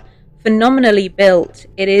is phenomenally built.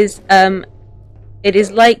 It is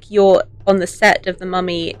like you're on the set of The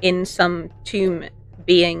Mummy in some tomb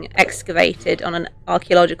being excavated on an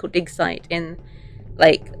archaeological dig site in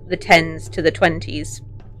like the 10s to the 20s.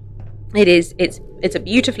 It's a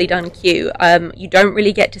beautifully done queue. You don't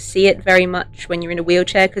really get to see it very much when you're in a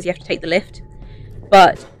wheelchair because you have to take the lift,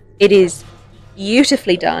 but it is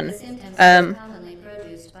beautifully done. The symptoms commonly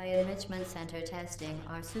produced by enrichment center testing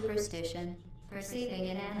are superstition, perceiving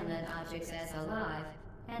inanimate objects as alive,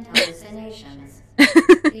 and hallucinations.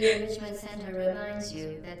 The enrichment center reminds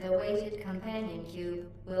you that the weighted companion cube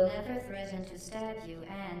will never threaten to stab you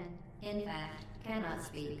and, in fact, cannot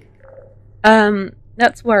speak.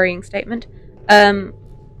 That's a worrying statement. And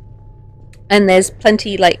there's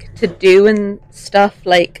plenty like to do and stuff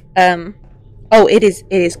like oh, it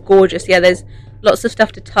is gorgeous. Yeah, there's lots of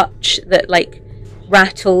stuff to touch that like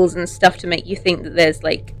rattles and stuff to make you think that there's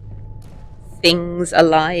like things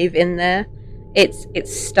alive in there. It's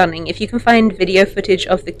stunning. If you can find video footage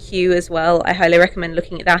of the queue as well, I highly recommend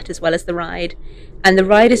looking at that as well as the ride. And the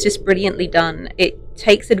ride is just brilliantly done. It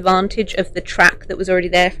takes advantage of the track that was already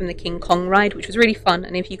there from the King Kong ride, which was really fun.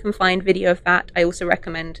 And if you can find video of that, I also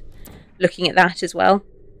recommend looking at that as well.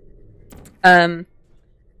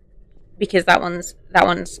 Because that one's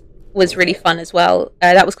was really fun as well.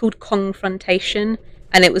 That was called Kongfrontation,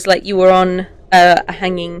 and it was like you were on a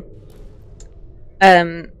hanging.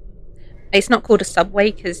 It's not called a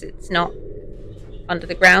subway because it's not under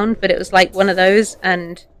the ground, but it was like one of those,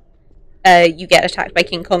 and you get attacked by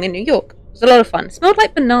King Kong in New York. It was a lot of fun. It smelled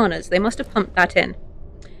like bananas. They must have pumped that in.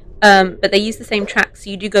 But they use the same track, so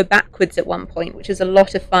you do go backwards at one point, which is a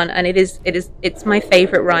lot of fun, and it's my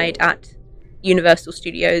favourite ride at Universal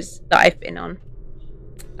Studios that I've been on.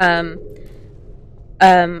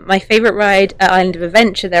 My favourite ride at Island of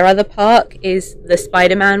Adventure, their other park, is the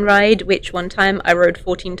Spider-Man ride, which one time I rode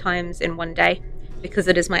 14 times in one day because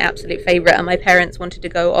it is my absolute favourite, and my parents wanted to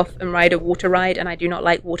go off and ride a water ride, and I do not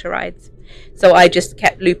like water rides. So I just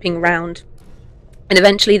kept looping round. And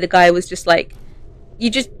eventually the guy was just like,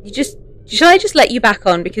 should I just let you back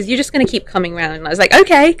on because you're just going to keep coming round? And I was like,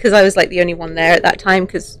 okay, because I was like the only one there at that time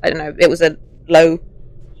because, I don't know, it was a low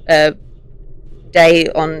day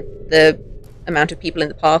on the amount of people in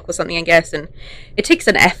the park or something, I guess, and it takes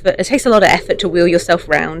a lot of effort to wheel yourself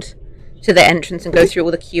round to the entrance and go through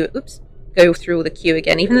all the queue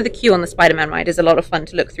again, even though the queue on the Spider-Man ride is a lot of fun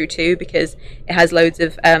to look through too, because it has loads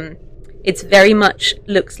of it's very much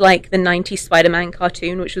looks like the 90s Spider-Man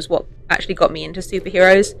cartoon, which was what actually got me into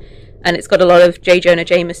superheroes, and it's got a lot of J. Jonah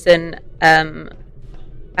Jameson and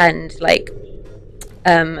like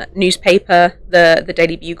newspaper, the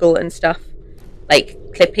Daily Bugle and stuff, like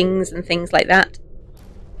clippings and things like that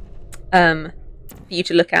for you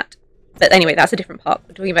to look at. But anyway, that's a different part.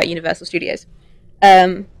 We're talking about Universal Studios.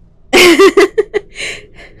 You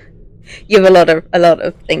have a lot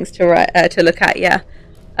of things to look at, yeah.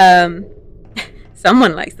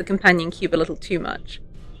 Someone likes the companion cube a little too much.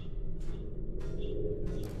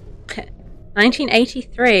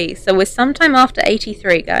 1983, so we're sometime after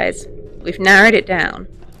 83, guys. We've narrowed it down.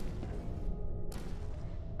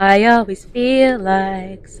 I always feel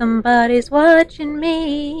like somebody's watching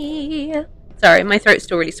me. Sorry, my throat's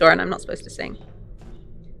still really sore and I'm not supposed to sing.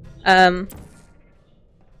 What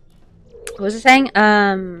was I saying?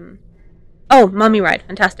 Oh, Mummy Ride.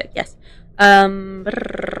 Fantastic, yes.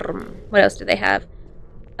 What else do they have?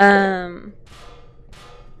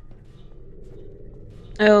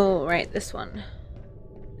 Oh, right, this one.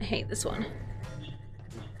 I hate this one.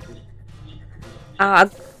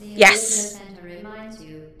 Yes!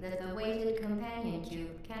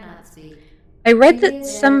 I read that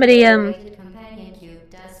somebody, The companion cube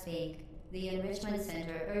does speak. The enrichment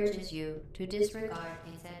center urges you to disregard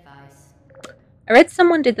its advice. I read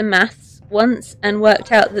someone did the maths once and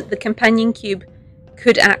worked out that the companion cube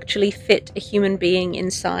could actually fit a human being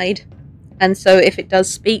inside. And so if it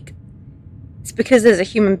does speak, it's because there's a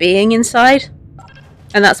human being inside.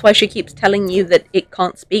 And that's why she keeps telling you that it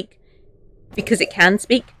can't speak. Because it can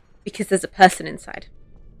speak. Because there's a person inside.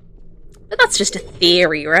 But that's just a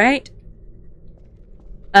theory, right?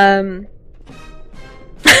 That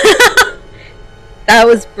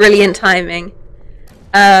was brilliant timing.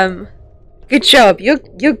 Good job. You're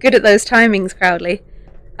good at those timings, Crowley.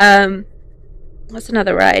 What's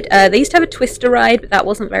another ride? They used to have a Twister ride, but that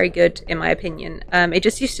wasn't very good, in my opinion. It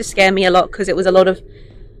just used to scare me a lot because it was a lot of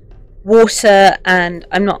water, and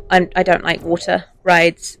I don't like water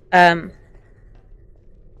rides.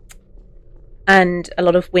 And a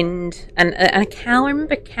lot of wind, and a cow. I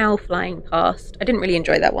remember a cow flying past. I didn't really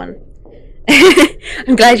enjoy that one.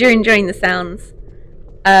 I'm glad you're enjoying the sounds.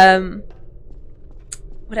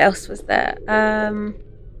 What else was there?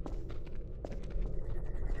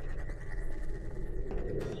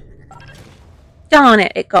 Darn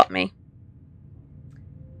it, it got me.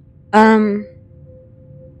 I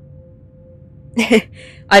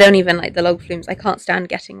don't even like the log flumes. I can't stand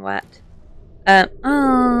getting wet. Oh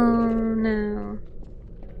no.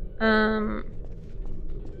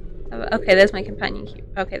 Okay, there's my companion cube.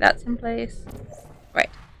 Okay, that's in place. Right.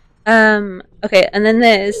 Okay, and then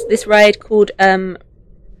there's this ride called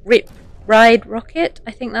Ride Rocket.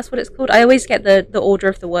 I think that's what it's called. I always get the order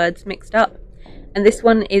of the words mixed up. And this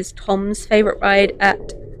one is Tom's favourite ride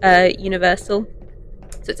at Universal.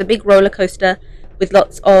 So it's a big roller coaster with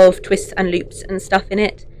lots of twists and loops and stuff in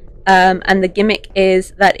it. And the gimmick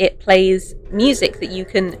is that it plays music that you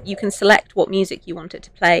can select what music you want it to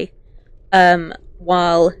play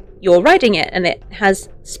while you're riding it, and it has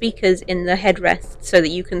speakers in the headrest so that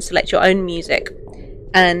you can select your own music.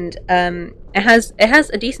 And it has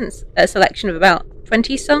a decent selection of about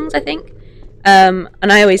 20 songs, I think. And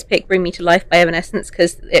I always pick "Bring Me to Life" by Evanescence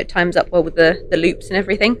because it times up well with the loops and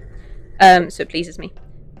everything. So it pleases me.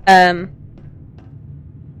 Can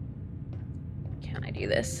I do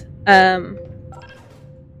this? So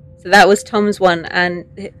that was Tom's one and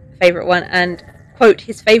favorite one, and quote,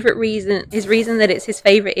 his reason that it's his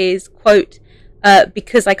favorite is, quote,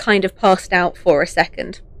 because I kind of passed out for a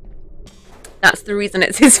second. That's the reason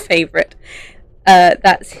it's his favorite.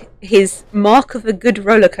 That's his mark of a good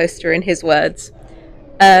roller coaster, in his words.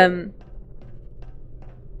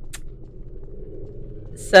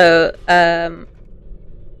 So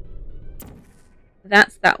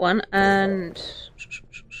that's that one. And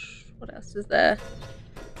what else is there?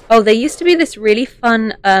 Oh, there used to be this really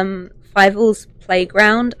fun Fievel's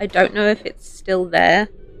Playground. I don't know if it's still there.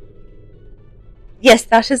 Yes,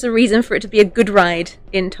 that is a reason for it to be a good ride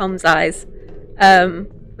in Tom's eyes.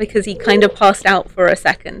 Because he kind of passed out for a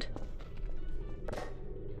second.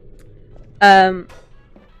 Man,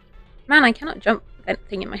 I cannot jump with that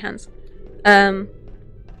thing in my hands.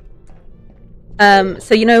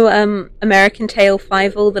 So you know American Tail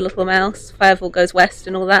Fievel, the little mouse, Fievel Goes West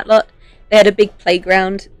and all that lot? They had a big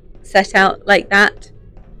playground set out like that.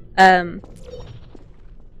 Darn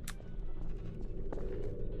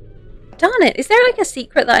it, is there like a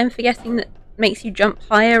secret that I'm forgetting that makes you jump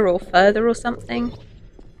higher or further or something?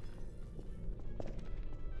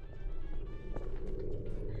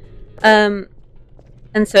 And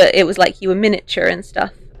so it was like you were miniature and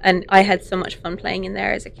stuff, and I had so much fun playing in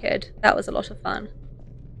there as a kid. That was a lot of fun.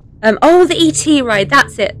 Oh, the ET ride,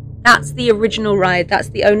 that's it. That's the original ride. That's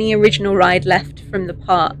the only original ride left from the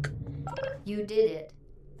park. You did it.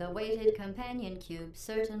 The weighted companion cube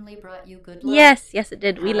certainly brought you good luck. Yes, yes it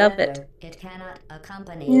did. We love it. However, it cannot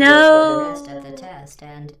accompany No. you for the rest of the test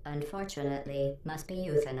and, unfortunately, must be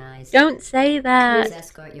euthanized. Don't say that. Please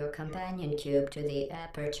escort your companion cube to the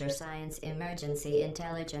Aperture Science Emergency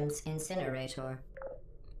Intelligence Incinerator.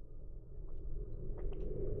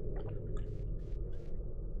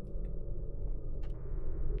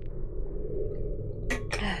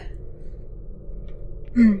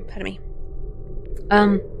 Pardon me.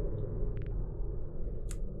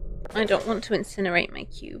 I don't want to incinerate my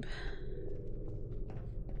cube.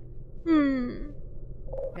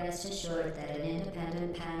 Rest assured that an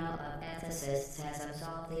independent panel of ethicists has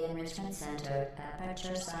absolved the Enrichment Center,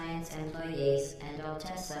 Aperture Science employees, and all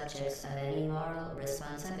test subjects of any moral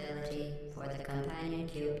responsibility for the companion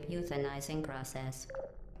cube euthanizing process.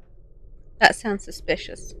 That sounds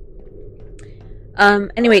suspicious.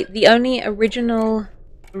 Anyway, the only original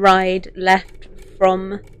ride left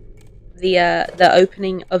from the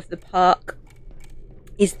opening of the park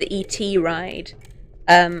is the ET ride.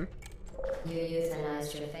 You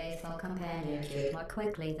euthanized your faithful companion cube more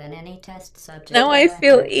quickly than any test subject. Now I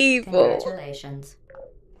feel evil. Congratulations.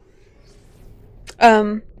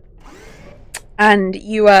 And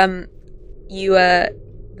the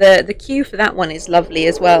queue for that one is lovely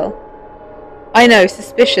as well. I know,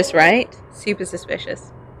 suspicious, right? Super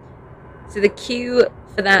suspicious. So the queue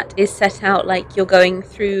for that is set out like you're going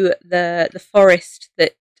through the forest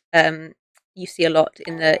that you see a lot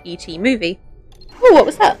in the E.T. movie. Oh, what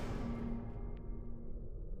was that?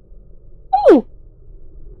 Oh!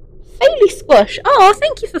 Faily Squash. Oh,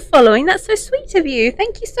 thank you for following. That's so sweet of you.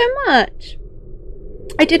 Thank you so much.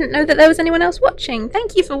 I didn't know that there was anyone else watching.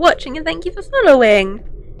 Thank you for watching and thank you for following.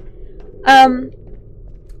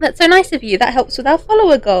 That's so nice of you. That helps with our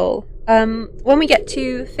follower goal. When we get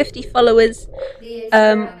to 50 followers,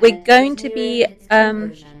 we're going to be...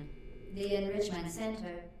 The Enrichment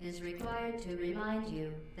Center is required to remind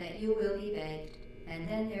you that you will be baked, and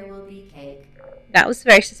then there will be cake. That was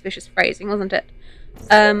very suspicious phrasing, wasn't it?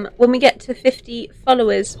 When we get to 50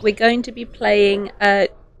 followers, we're going to be playing a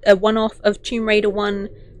one-off of Tomb Raider 1,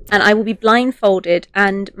 and I will be blindfolded,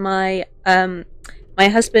 and my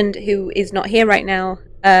husband, who is not here right now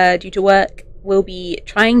due to work, will be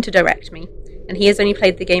trying to direct me. And he has only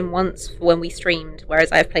played the game once for when we streamed,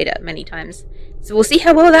 whereas I've played it many times. So we'll see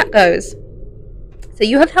how well that goes. So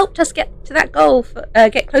you have helped us get to that goal,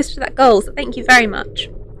 get closer to that goal, so thank you very much.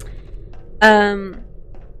 What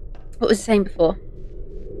was I saying before?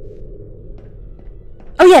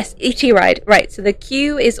 Oh yes, E.T. ride. Right, so the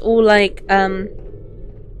queue is all like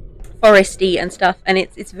foresty and stuff, and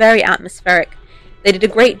it's very atmospheric. They did a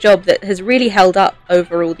great job that has really held up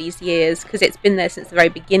over all these years, because it's been there since the very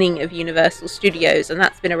beginning of Universal Studios, and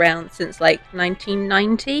that's been around since like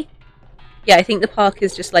 1990. Yeah, I think the park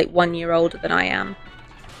is just like 1 year older than I am.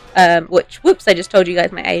 Which, whoops, I just told you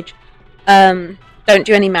guys my age. Don't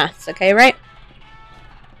do any maths, okay, right?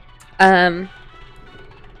 And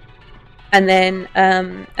then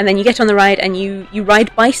you get on the ride and you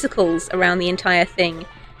ride bicycles around the entire thing.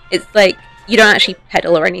 It's like, you don't actually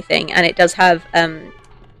pedal or anything, and it does have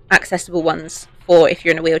accessible ones for if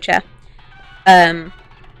you're in a wheelchair.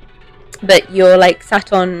 But you're like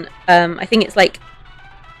sat on, I think it's like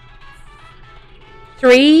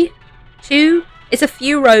it's a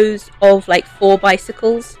few rows of like 4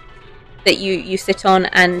 bicycles that you sit on,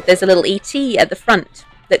 and there's a little ET at the front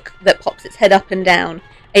that pops its head up and down.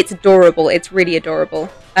 It's adorable. It's really adorable.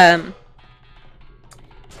 And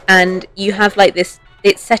you have like this,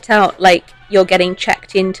 it's set out like you're getting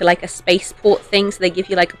checked into like a spaceport thing, so they give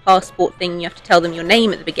you like a passport thing, you have to tell them your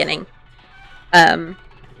name at the beginning.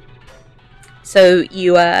 So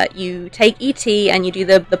you take ET and you do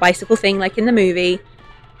the bicycle thing like in the movie,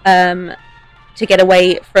 to get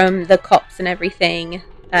away from the cops and everything.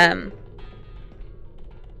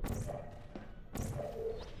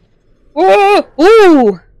 Whoa!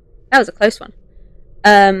 Ooh! That was a close one.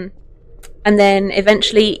 And then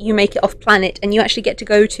eventually you make it off planet, and you actually get to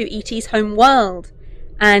go to E.T.'s home world,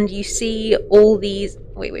 and you see all these.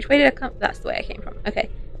 Wait, which way did I come? That's the way I came from. Okay,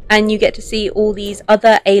 and you get to see all these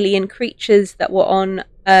other alien creatures that were on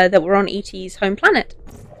E.T.'s home planet.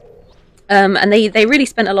 And they really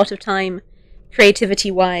spent a lot of time,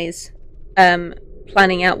 creativity-wise,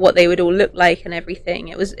 planning out what they would all look like and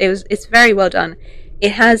everything. It's very well done.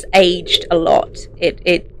 It has aged a lot.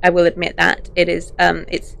 I will admit that it is.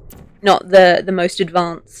 It's not the most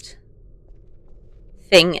advanced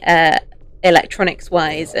thing,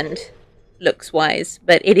 electronics-wise and looks-wise,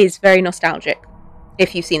 but it is very nostalgic.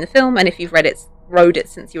 If you've seen the film and if you've rode it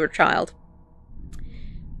since you were a child.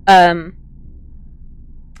 Right.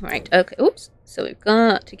 Okay. Oops. So we've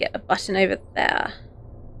got to get a button over there.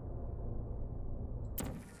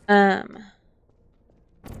 And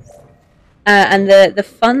the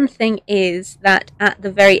fun thing is that at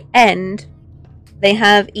the very end, they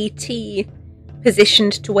have E.T.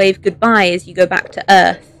 positioned to wave goodbye as you go back to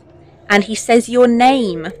Earth. And he says your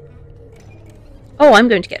name. Oh, I'm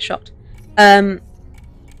going to get shot.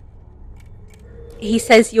 He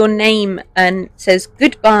says your name and says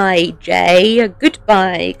goodbye, Jay,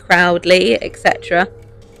 goodbye, Crowley, etc.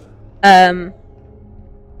 To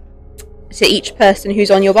each person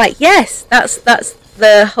who's on your bike. Yes, that's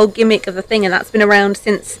the whole gimmick of the thing, and that's been around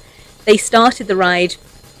since they started the ride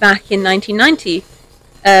back in 1990.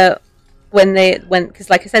 Because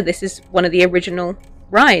like I said, this is one of the original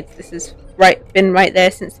rides. This has been right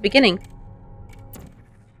there since the beginning.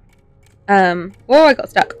 Whoa, I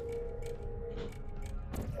got stuck.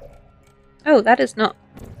 Oh, that is not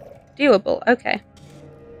doable. Okay.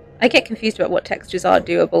 I get confused about what textures are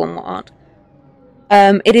doable and what aren't.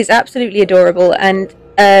 It is absolutely adorable, and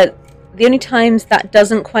the only times that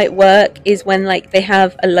doesn't quite work is when like they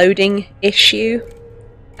have a loading issue,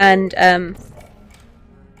 and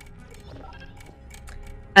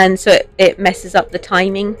so it messes up the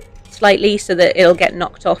timing slightly, so that it'll get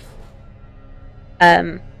knocked off.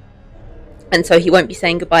 And so he won't be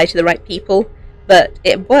saying goodbye to the right people. But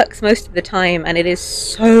it works most of the time, and it is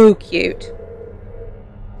so cute.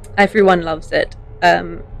 Everyone loves it.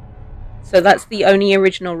 So that's the only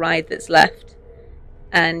original ride that's left.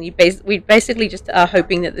 And we basically just are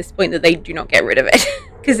hoping at this point that they do not get rid of it.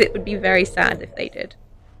 Because it would be very sad if they did.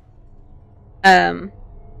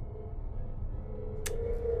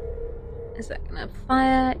 Is that going to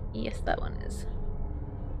fire? Yes, that one is.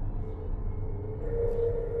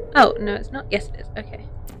 Oh, no, it's not. Yes, it is. Okay.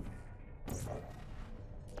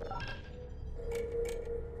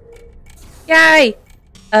 Yay!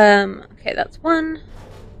 Okay, that's one.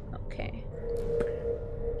 Okay.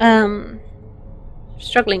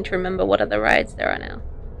 Struggling to remember what other rides there are now.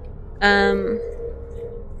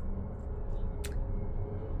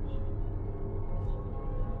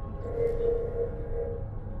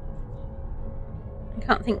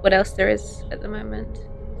 can't think what else there is at the moment.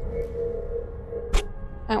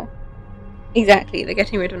 Oh. Exactly, they're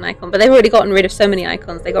getting rid of an icon. But they've already gotten rid of so many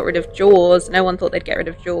icons. They got rid of Jaws. No one thought they'd get rid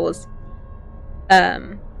of Jaws.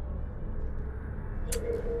 And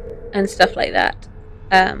stuff like that.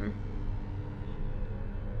 And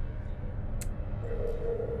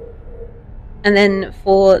then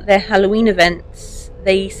for their Halloween events,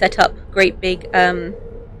 they set up great big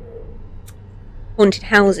haunted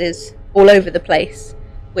houses all over the place,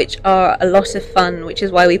 which are a lot of fun, which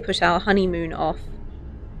is why we put our honeymoon off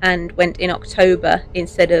and went in October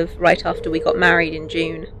instead of right after we got married in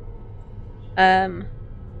June. Oh,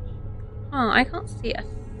 I can't see a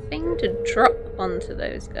thing to drop onto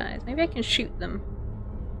those guys. Maybe I can shoot them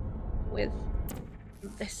with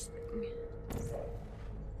this thing.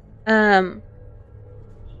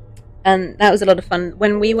 And that was a lot of fun.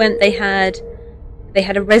 When we went, they had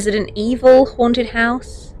a Resident Evil haunted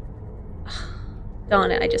house. Oh, darn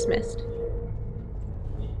it, I just missed.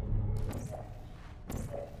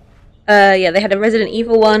 Yeah, they had a Resident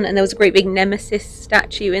Evil one, and there was a great big Nemesis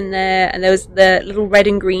statue in there, and there was the little red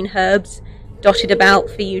and green herbs dotted about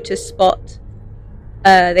for you to spot.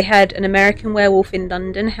 They had an American Werewolf in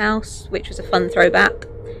London house, which was a fun throwback.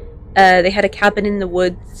 They had a Cabin in the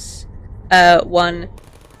Woods one,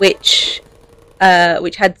 which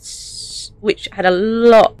had a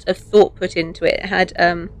lot of thought put into it.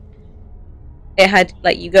 It had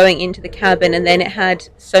like you going into the cabin, and then it had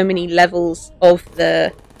so many levels of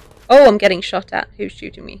the. Oh, I'm getting shot at. Who's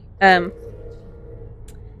shooting me?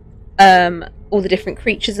 All the different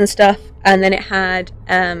creatures and stuff. And then it had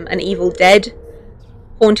an Evil Dead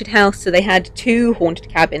haunted house. So they had 2 haunted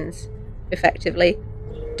cabins, effectively.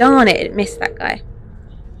 Darn it, it missed that guy.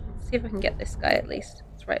 Let's see if I can get this guy at least.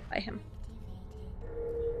 It's right by him.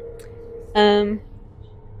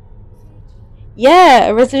 Yeah,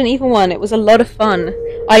 a Resident Evil one. It was a lot of fun.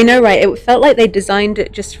 I know, right? It felt like they designed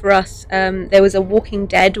it just for us. There was a Walking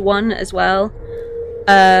Dead one as well.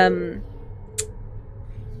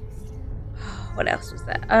 What else was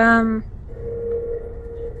there?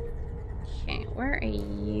 Okay, where are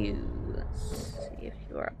you? Let's see if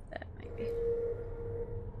you're up there,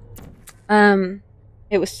 maybe.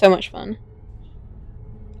 It was so much fun.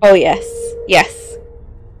 Oh yes, yes.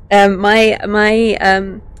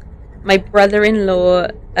 My brother-in-law,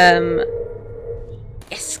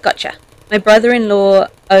 yes, gotcha. My brother-in-law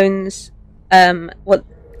owns, what,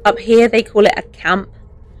 up here they call it a camp,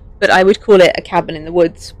 but I would call it a cabin in the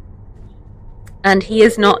woods. And he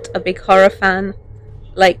is not a big horror fan,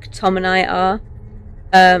 like Tom and I are.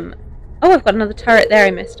 Oh, I've got another turret there I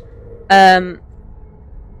missed. But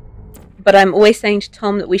I'm always saying to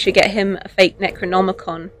Tom that we should get him a fake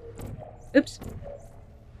Necronomicon. Oops.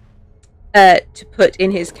 To put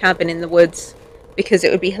in his cabin in the woods, because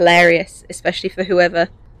it would be hilarious, especially for whoever,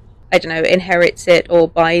 I don't know, inherits it or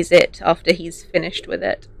buys it after he's finished with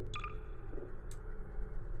it.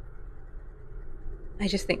 I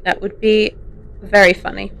just think that would be very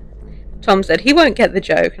funny. Tom said he won't get the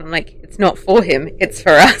joke, and I'm like, it's not for him, it's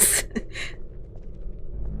for us.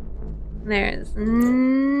 There's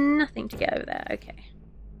nothing to get over there, okay.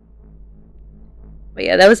 But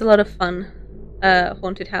yeah, there was a lot of fun.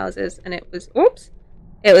 Haunted houses, and it was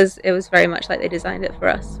very much like they designed it for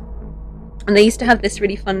us. And they used to have this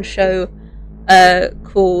really fun show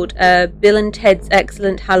called Bill and Ted's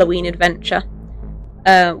Excellent Halloween Adventure,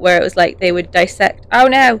 where it was like they would dissect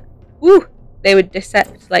they would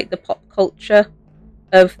dissect like the pop culture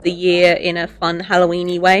of the year in a fun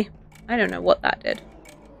Halloweeny way. I don't know what that did.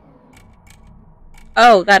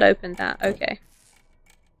 Oh, that opened that, okay.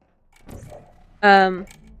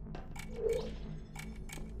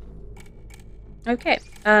 Okay,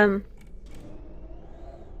 I'm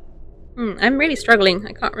really struggling.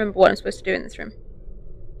 I can't remember what I'm supposed to do in this room.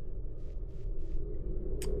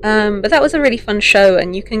 But that was a really fun show,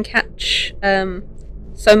 and you can catch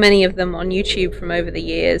so many of them on YouTube from over the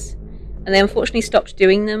years. And they unfortunately stopped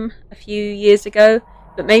doing them a few years ago,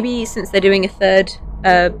 but maybe since they're doing a third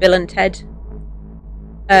Bill and Ted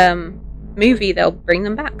movie, they'll bring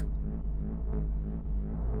them back.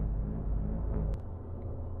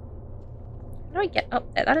 How do I get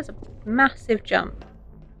up there? That is a massive jump.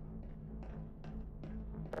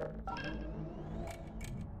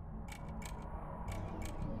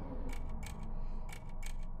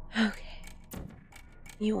 Okay.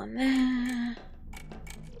 You on there.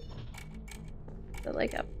 So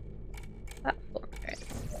like a platform. Right.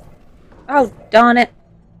 Oh, darn it.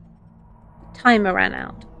 Timer ran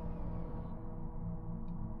out.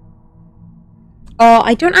 Oh,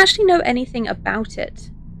 I don't actually know anything about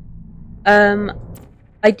it.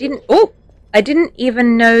 I didn't. Oh, I didn't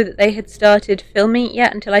even know that they had started filming it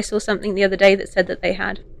yet until I saw something the other day that said that they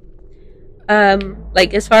had.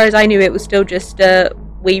 Like, as far as I knew, it was still just,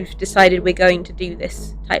 we've decided we're going to do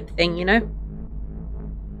this type thing, you know?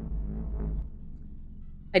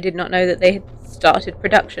 I did not know that they had started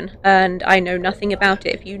production, and I know nothing about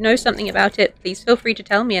it. If you know something about it, please feel free to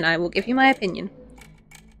tell me and I will give you my opinion.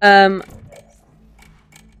 I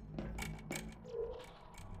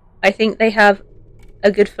think they have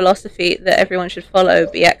a good philosophy that everyone should follow,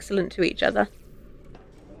 be excellent to each other.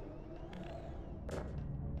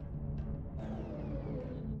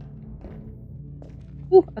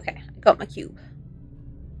 Ooh, okay, I got my cube.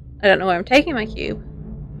 I don't know where I'm taking my cube.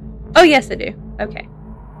 Oh yes, I do. Okay.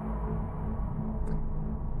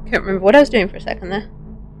 Can't remember what I was doing for a second there.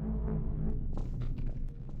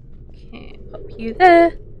 Okay, pop you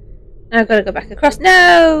there. Now I've got to go back across.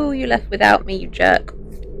 No! You left without me, you jerk.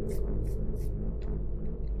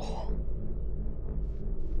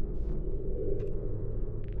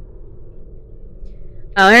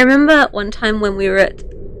 I remember one time when we were at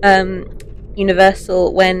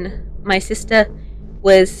Universal, when my sister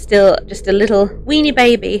was still just a little weeny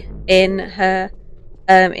baby in her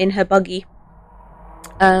buggy.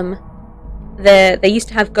 They used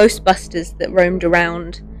to have Ghostbusters that roamed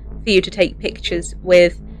around for you to take pictures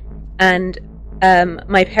with, and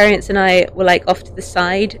my parents and I were like off to the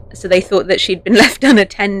side, so they thought that she'd been left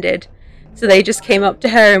unattended. So they just came up to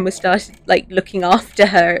her and started like looking after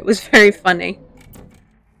her. It was very funny.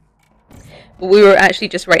 But we were actually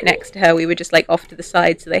just right next to her. We were just like off to the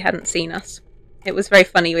side, so they hadn't seen us. It was very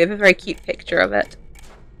funny. We have a very cute picture of it.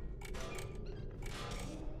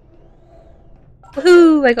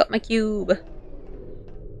 Woohoo! I got my cube.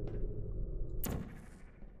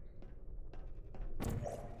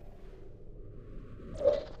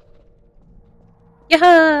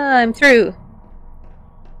 Yaha! I'm through.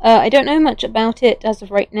 I don't know much about it as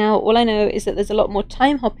of right now. All I know is that there's a lot more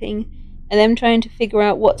time hopping and them trying to figure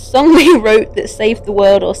out what song we wrote that saved the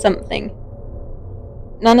world or something.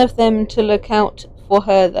 None of them to look out for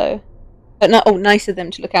her though. Nice of them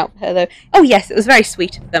to look out for her though. Oh yes, it was very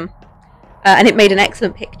sweet of them. And it made an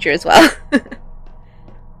excellent picture as well.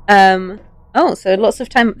 Oh, so lots of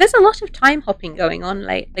time. There's a lot of time hopping going on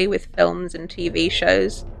lately with films and TV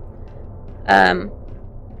shows.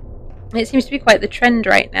 It seems to be quite the trend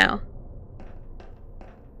right now.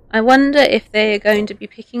 I wonder if they are going to be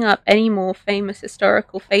picking up any more famous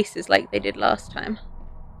historical faces like they did last time.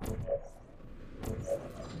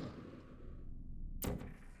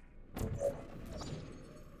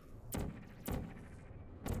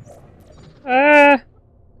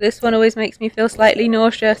 This one always makes me feel slightly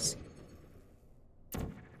nauseous.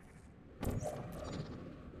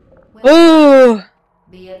 Oh!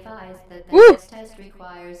 Be advised that this test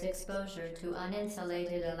requires exposure to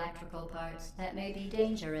uninsulated electrical parts that may be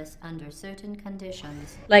dangerous under certain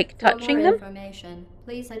conditions. Like touching them? For more information,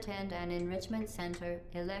 please attend an Enrichment Center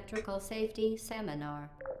electrical safety seminar.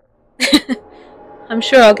 I'm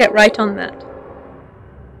sure I'll get right on that.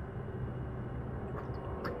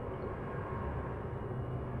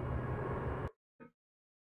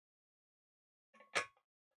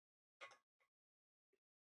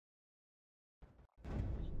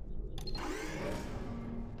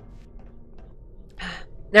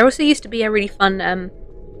 There also used to be a really fun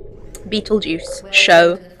Beetlejuice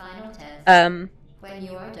show. When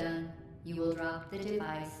you are done, you will drop the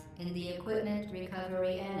device in the Equipment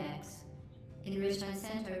Recovery Annex. Enrichment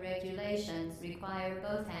Center regulations require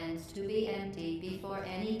both hands to be empty before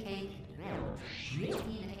any cake.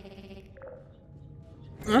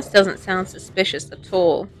 This doesn't sound suspicious at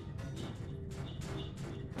all.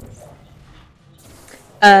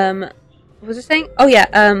 What was I saying? Oh yeah,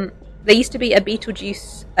 there used to be a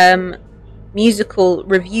Beetlejuice musical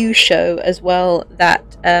review show as well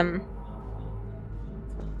that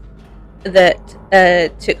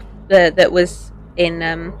that was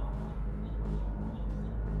in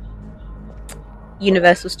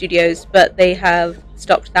Universal Studios, but they have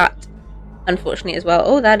stopped that unfortunately as well.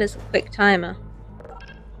 Oh, that is a quick timer.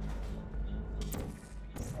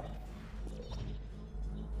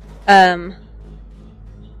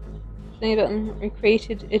 Button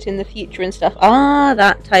recreated it in the future and stuff. Ah,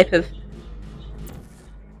 that type of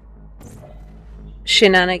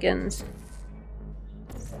shenanigans.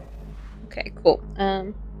 Okay, cool.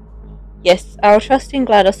 Yes, our trust in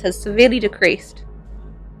GLaDOS has severely decreased.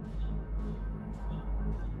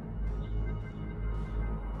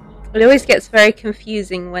 It always gets very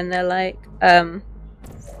confusing when they're like,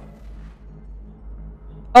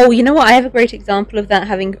 oh, you know what? I have a great example of that,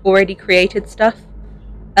 having already created stuff.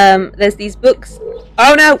 There's these books.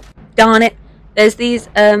 Oh no! Darn it! There's these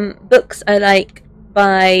books I like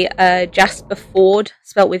by Jasper Fforde,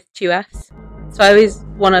 spelt with two F's. So I always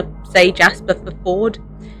want to say Jasper for Ford,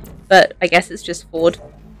 but I guess it's just Ford.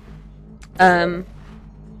 And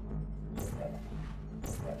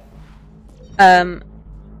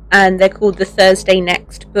they're called the Thursday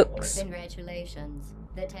Next books. Congratulations.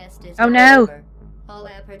 The test is Oh no. over. All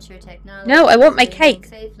Aperture technology No, I want my cake.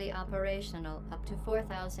 Safely operational up to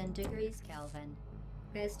 4,000 degrees Kelvin.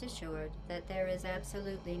 Rest assured that there is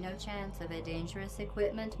absolutely no chance of a dangerous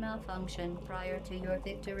equipment malfunction prior to your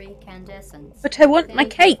victory candescence. But I want my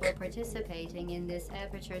cake. Thank you for participating in this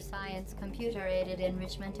Aperture Science computer-aided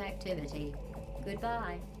enrichment activity.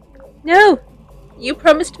 Goodbye. No! You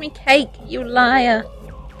promised me cake, you liar.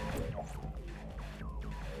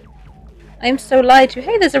 I'm so lied to.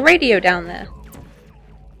 Hey, there's a radio down there.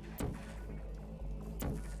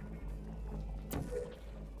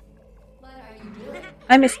 What are you doing?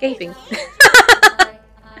 I'm escaping.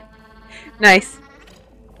 Nice.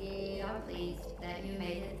 We are pleased that you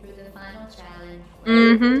made it through the final challenge.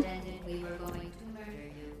 Mm-hmm. We pretended we were going to murder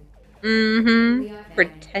you. Mm-hmm. We are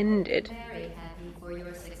Pretended. very happy for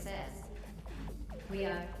your success. We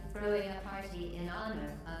are throwing a party in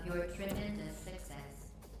honor of your tremendous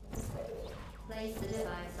success. Place the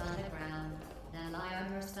device on the ground, then lie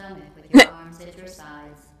on your stomach with your arms at your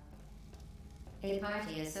sides. A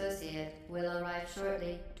party associate will arrive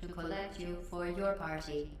shortly to collect you for your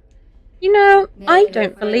party. You know, Make I no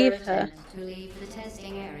don't further believe her. attempt to leave the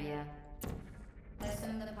testing area.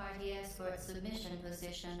 Assume the party escort submission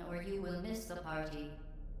position or you will miss the party.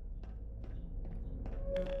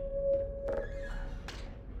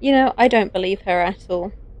 You know, I don't believe her at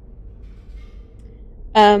all.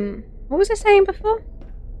 What was I saying before?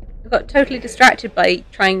 I got totally distracted by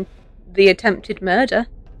trying the attempted murder.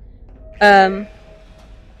 Can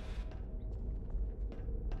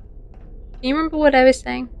you remember what I was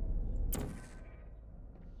saying?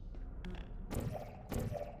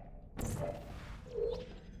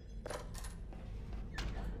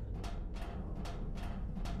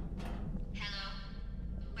 Hello?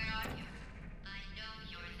 Where are you? I know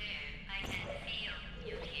you're there. I can feel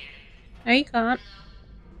you here. No, you can't.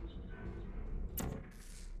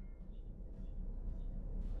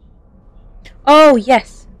 Oh,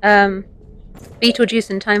 yes. Beetlejuice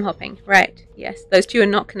and time hopping. Right, yes. Those two are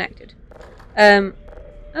not connected. Oh,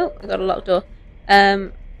 I got a locked door. I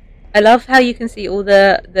love how you can see all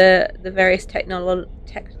the various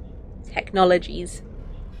technologies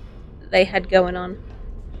that they had going on.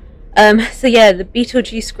 So yeah, the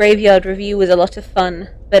Beetlejuice Graveyard review was a lot of fun,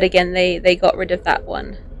 but again, they got rid of that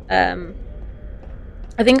one. I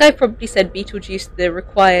think I probably said Beetlejuice the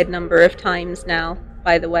required number of times now,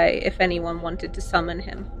 by the way, if anyone wanted to summon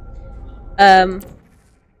him.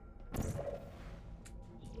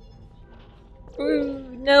 Ooh,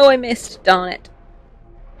 no, I missed, darn it.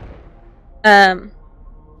 That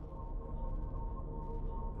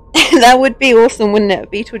would be awesome, wouldn't it?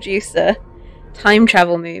 Beetlejuice time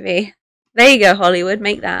travel movie. There you go, Hollywood,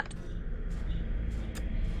 make that.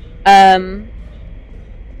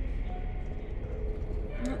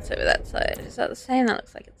 What's over that side? Is that the same? That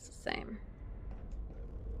looks like it's the same.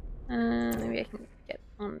 Maybe I can get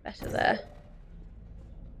on better there.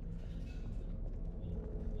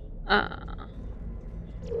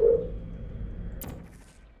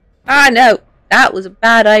 Ah, no! That was a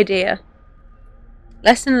bad idea.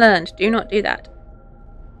 Lesson learned. Do not do that.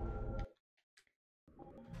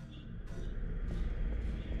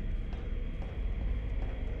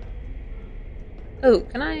 Oh,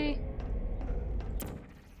 can I...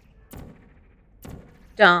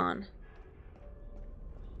 Darn.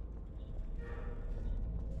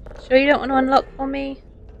 Sure you don't want to unlock for me?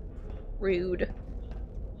 Rude.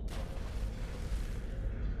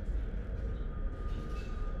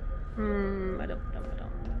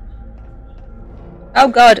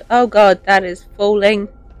 Oh god, that is falling.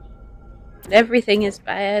 Everything is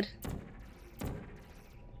bad.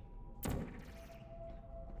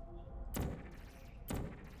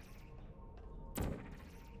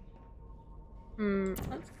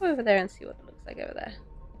 Let's go over there and see what it looks like over there.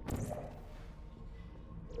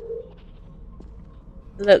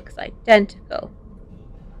 Looks identical.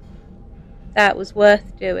 That was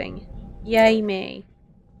worth doing. Yay me.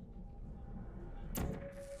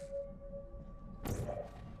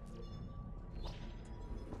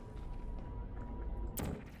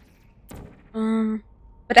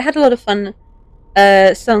 But it had a lot of fun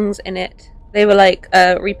songs in it. They were like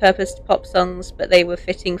repurposed pop songs, but they were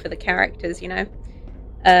fitting for the characters, you know.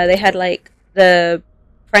 They had like the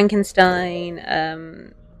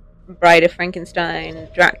Frankenstein, Bride of Frankenstein,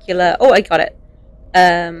 Dracula. Oh, I got it.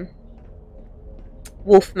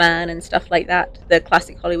 Wolfman and stuff like that, the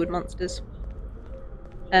classic Hollywood monsters.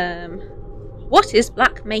 What is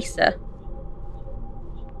Black Mesa?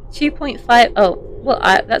 2.5. Oh, well,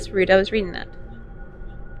 that's rude. I was reading that.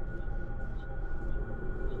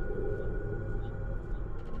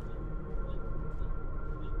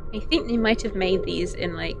 I think they might have made these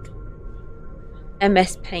in like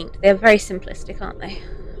MS Paint. They're very simplistic, aren't they?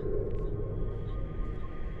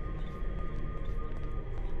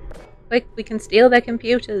 Quick, we can steal their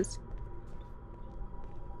computers.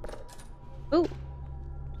 Oh.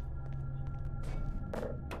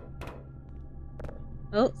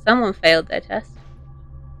 Oh, someone failed their test.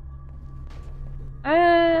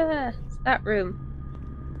 Ah, it's that room.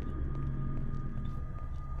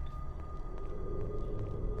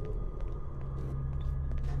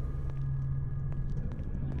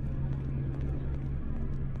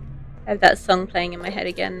 I have that song playing in my head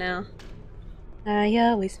again now. I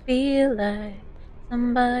always feel like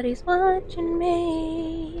somebody's watching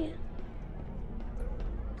me.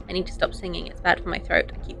 I need to stop singing, it's bad for my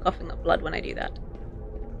throat. I keep coughing up blood when I do that.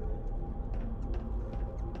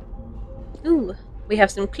 Ooh, we have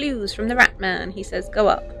some clues from the rat man. He says go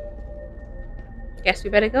up. Guess we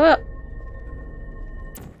better go up.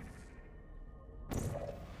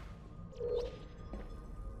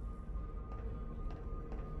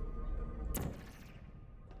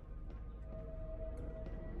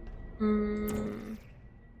 Can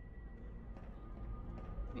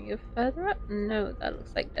we go further up? No, that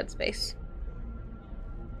looks like dead space.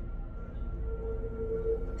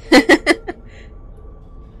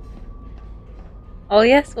 Oh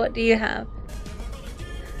yes, what do you have?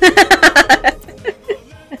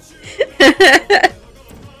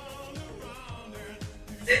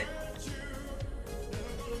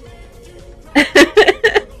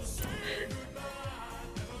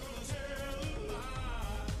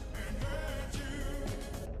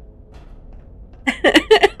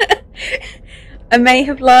 I may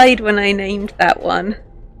have lied when I named that one.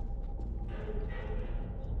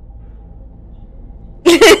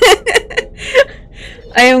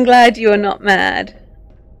 I am glad you are not mad.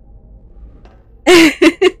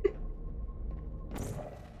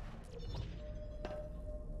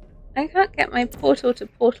 I can't get my portal to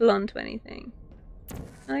portal onto anything.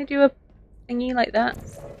 Can I do a thingy like that?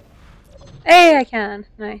 Hey, I can.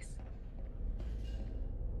 Nice.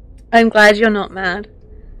 I'm glad you're not mad.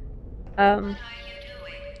 What are you doing?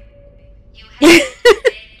 You have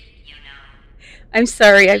to you know. I'm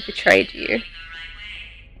sorry I betrayed you.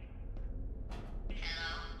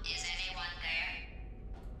 Hello? Is anyone there?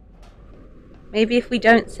 Maybe if we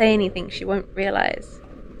don't say anything, she won't realize.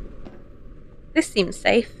 This seems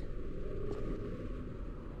safe.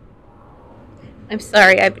 I'm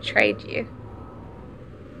sorry I betrayed you.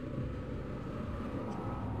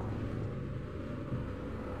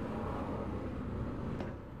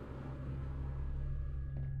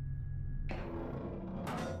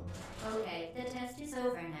 Okay, the test is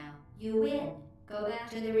over now. You win. Go back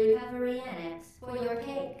to the recovery annex for your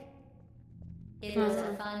cake. It was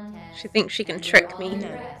a fun test. She thinks she can and trick you're me. all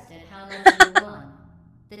impressed at how much you won.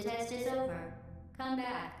 The test is over. Come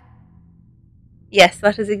back. Yes,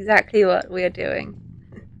 that is exactly what we are doing.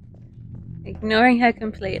 Ignoring her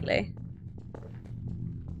completely.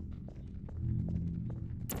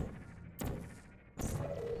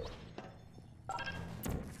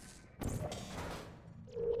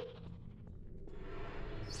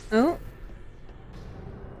 Oh.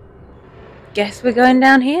 Guess we're going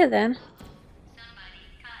down here then.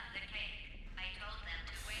 Somebody cut the cake. I told them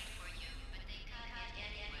to wait for you, but they cut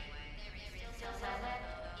it anyway. There is still some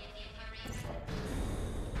in the arena.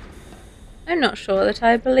 I'm not sure that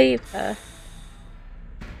I believe her.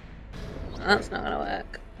 Well, that's not gonna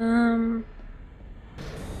work.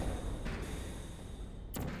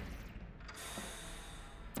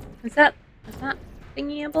 Is that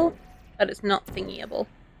thingyable? But it's not thingyable.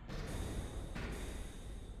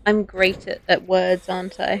 I'm great at words,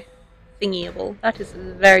 aren't I? Thingyable. That is a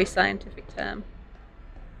very scientific term.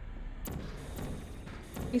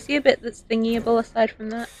 You see a bit that's thingyable aside from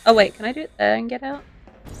that? Oh wait, can I do it there and get out?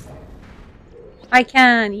 I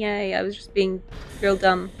can! Yay, I was just being real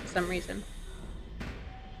dumb for some reason.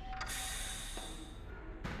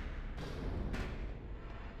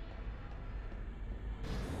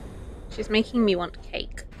 She's making me want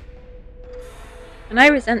cake. And I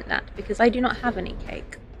resent that because I do not have any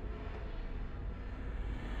cake.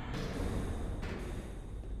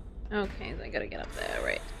 Okay, so I gotta get up there,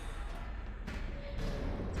 right.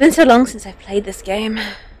 It's been so long since I've played this game.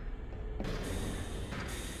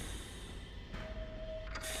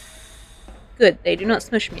 Good, they do not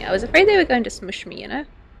smush me. I was afraid they were going to smush me, you know?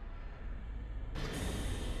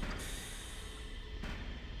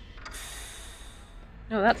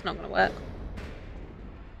 No, that's not going to work.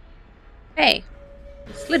 Hey,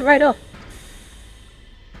 it slid right off.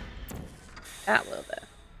 That will though.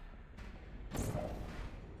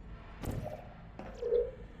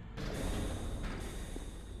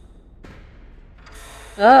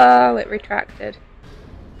 Oh, it retracted.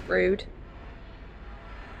 Rude.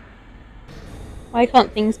 Why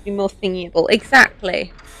can't things be more thingyable?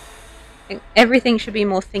 Exactly. Everything should be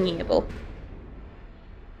more thingyable.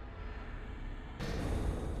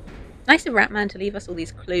 Nice of Ratman to leave us all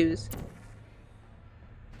these clues.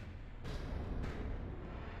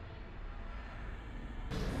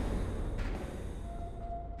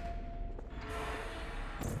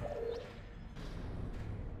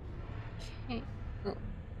 Okay. Oh.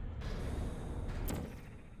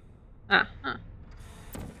 Uh-huh.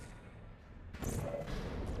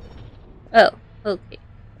 Oh, okay.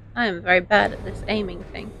 I am very bad at this aiming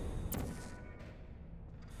thing.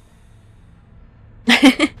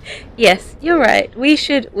 Yes, you're right. We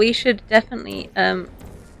should definitely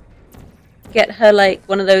get her like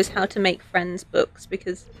one of those how to make friends books,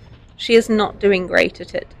 because she is not doing great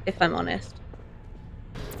at it, if I'm honest.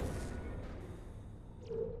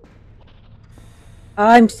 Oh,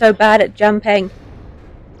 I'm so bad at jumping.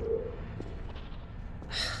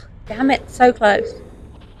 Damn it, so close.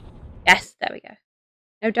 Yes, there we go.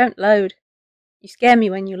 No, don't load. You scare me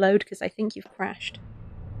when you load because I think you've crashed.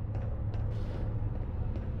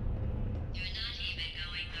 You're not even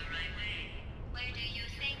going the right way. Where do you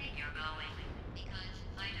think you're going? Because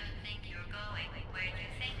I don't think you're going where you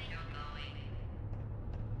think you're going.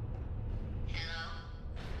 Hello?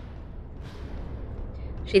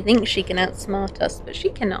 She thinks she can outsmart us, but she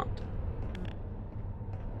cannot.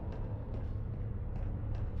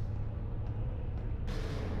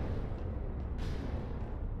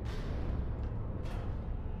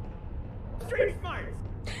 Street smarts!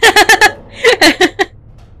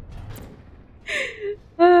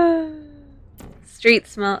 Street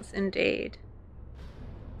smarts indeed.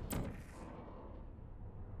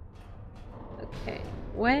 Okay,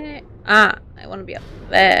 where? Ah, I want to be up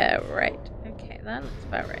there, right. Okay, that looks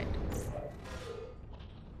about right.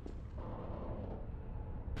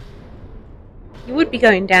 You would be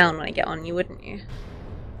going down when I get on you, wouldn't you?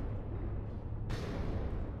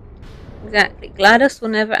 Exactly. GLaDOS will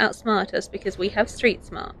never outsmart us because we have street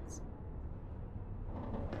smarts.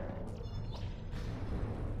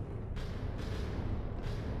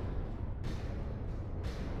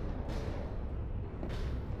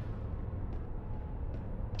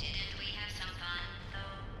 Didn't we have some fun,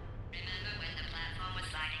 though? Remember when the platform was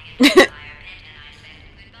sliding into the fire pit and I said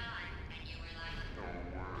goodbye, and you were like,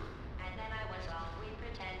 and then I was off. We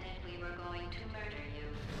pretended we were going to murder you.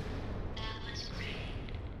 That was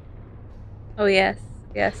great. Oh yes,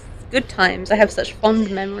 yes. Good times. I have such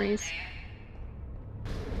fond memories.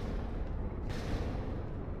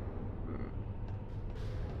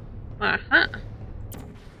 Aha.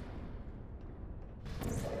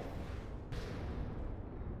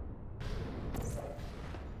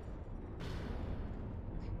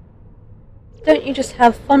 Don't you just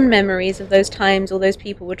have fond memories of those times all those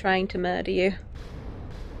people were trying to murder you?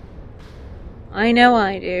 I know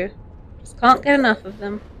I do. Just can't get enough of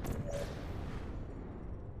them.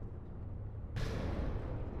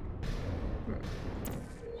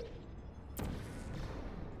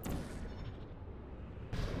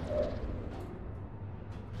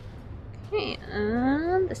 Okay,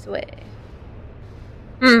 and this way.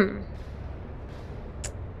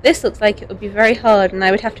 This looks like it would be very hard and I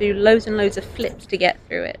would have to do loads and loads of flips to get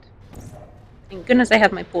through it. Thank goodness I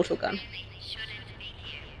have my portal gun.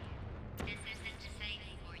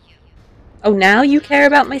 Oh, now you care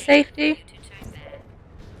about my safety?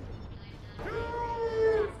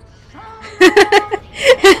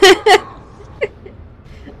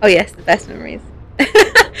 Oh yes, the best memories.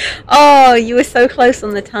 Oh, you were so close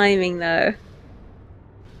on the timing though.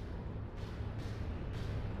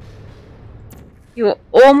 You were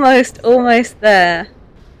almost there.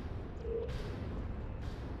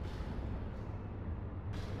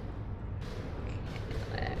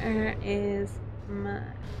 Where is my...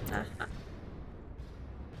 Aha.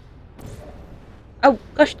 Oh,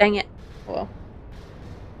 gosh dang it. Well.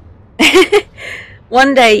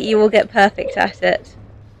 One day you will get perfect at it.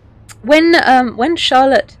 When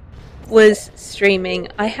Charlotte was streaming,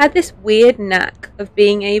 I had this weird knack of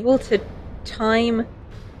being able to time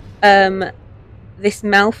this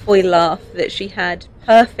Malfoy laugh that she had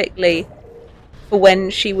perfectly for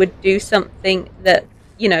when she would do something that,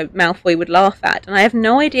 you know, Malfoy would laugh at. And I have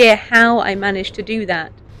no idea how I managed to do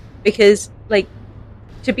that, because, like,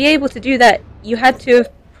 to be able to do that, you had to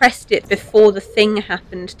have pressed it before the thing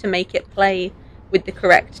happened to make it play with the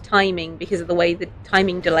correct timing because of the way the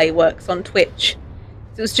timing delay works on Twitch.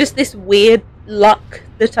 So it was just this weird luck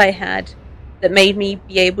that I had that made me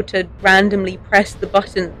be able to randomly press the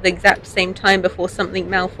button at the exact same time before something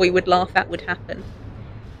Malfoy would laugh at would happen.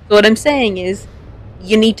 So what I'm saying is,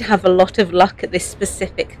 you need to have a lot of luck at this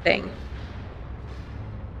specific thing.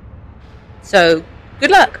 So,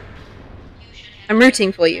 good luck! I'm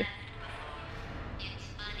rooting for you.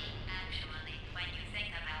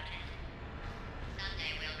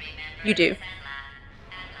 You do.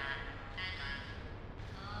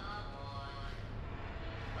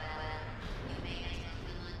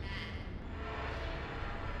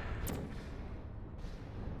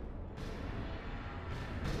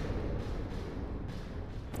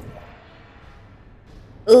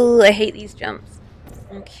 Ooh, I hate these jumps.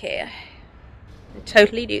 Okay. I can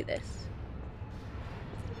totally do this.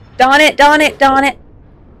 Darn it, darn it, darn it!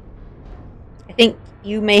 I think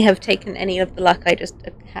you may have taken any of the luck I just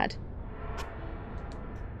had.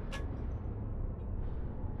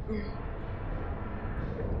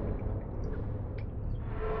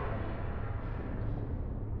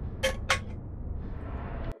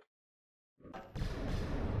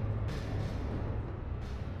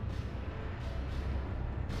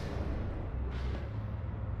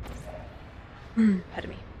 Pardon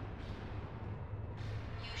me.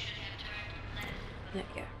 There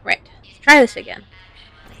we go. Right. Let's try this again.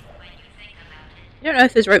 I don't know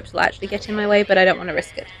if those ropes will actually get in my way, but I don't want to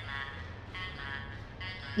risk it.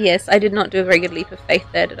 Yes, I did not do a very good leap of faith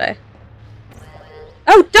there, did I?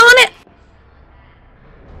 Oh, darn it!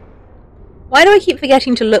 Why do I keep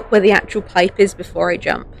forgetting to look where the actual pipe is before I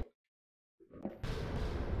jump?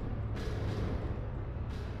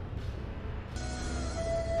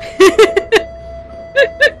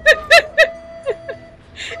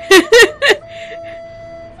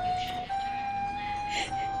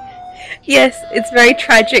 Yes, it's very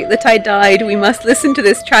tragic that I died. We must listen to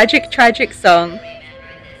this tragic, tragic song.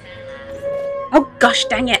 Oh gosh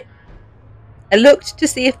dang it! I looked to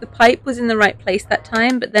see if the pipe was in the right place that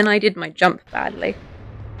time, but then I did my jump badly.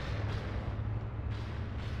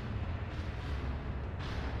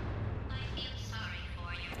 I feel sorry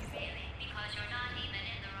for you, really, because you're not even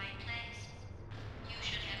in the right place. You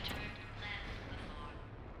should have turned left before.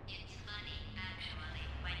 It's funny, actually,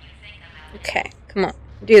 when you think about it. Okay, come on.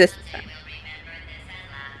 Do this time.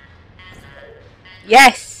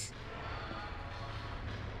 Yes!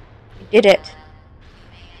 I did it.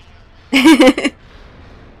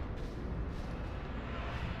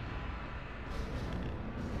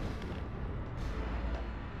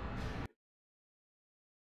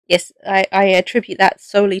 Yes, I attribute that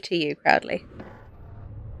solely to you, Crowdley.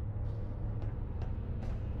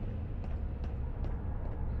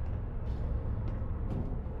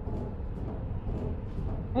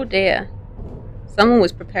 Oh dear. Someone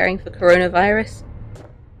was preparing for coronavirus.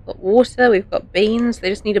 We've got water, we've got beans, they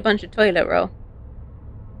just need a bunch of toilet roll.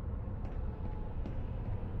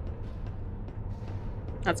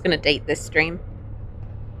 That's gonna date this stream.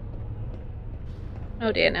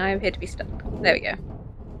 Oh dear, now I appear to be stuck. There we go.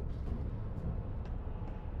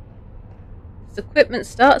 This equipment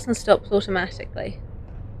starts and stops automatically.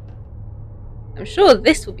 I'm sure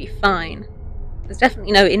this will be fine. There's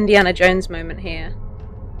definitely no Indiana Jones moment here.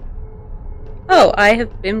 Oh, I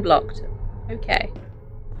have been blocked. Okay.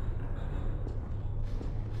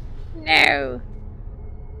 No.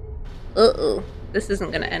 Uh-oh. This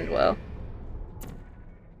isn't going to end well.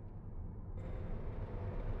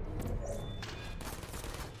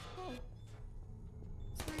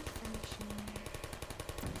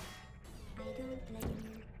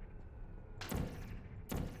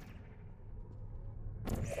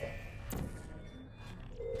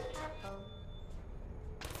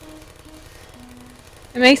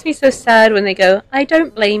 It makes me so sad when they go, I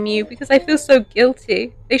don't blame you because I feel so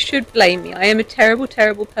guilty. They should blame me. I am a terrible,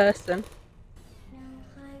 terrible person. No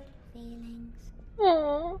hard feelings.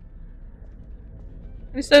 Aww.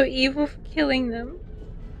 I'm so evil for killing them.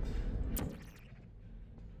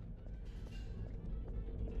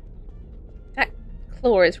 That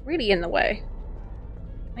claw is really in the way.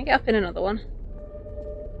 Can I get up in another one?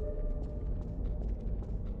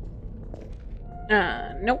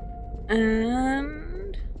 Nope.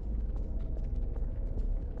 And...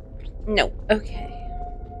 no. Okay.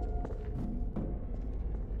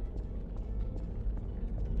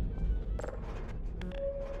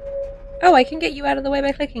 Oh, I can get you out of the way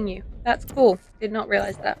by clicking you. That's cool. Did not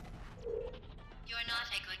realize that. You're not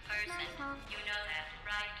a good person. You know that,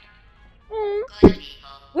 right? Mm. Good people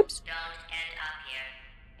Whoops. don't end up here.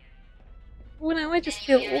 Well, now I just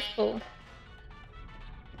feel awful.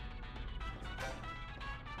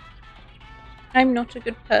 I'm not a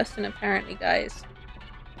good person, apparently, guys.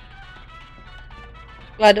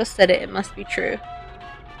 GLaDOS said it, it must be true.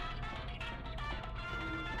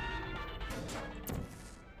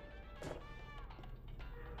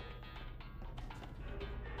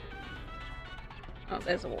 Oh,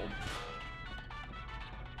 there's a wall.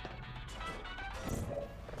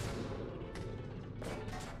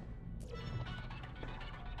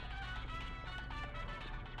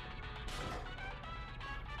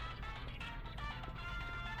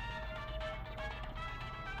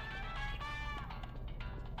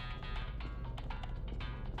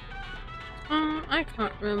 I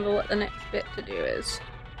can't remember what the next bit to do is.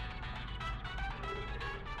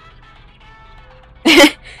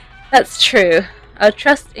 That's true. Our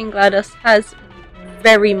trust in GLaDOS has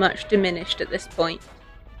very much diminished at this point,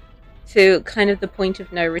 to kind of the point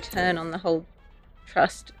of no return on the whole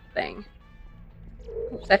trust thing.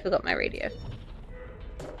 Oops, I forgot my radio.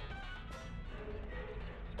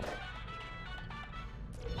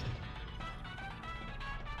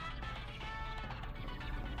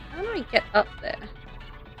 How do I get up there?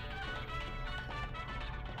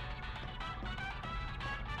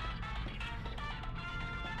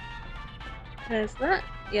 There's that.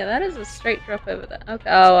 Yeah, that is a straight drop over there. Okay.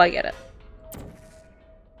 Oh, I get it.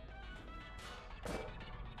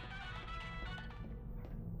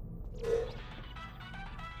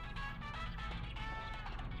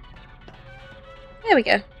 There we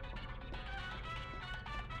go.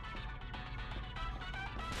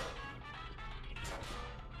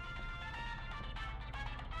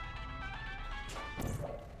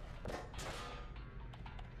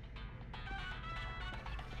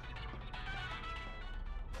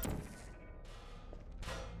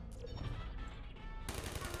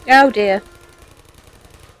 Oh dear.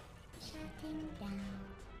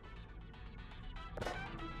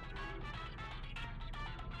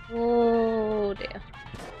 Oh dear.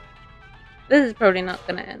 This is probably not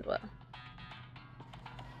going to end well.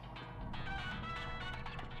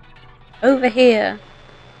 Over here.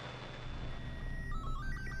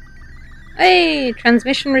 Hey!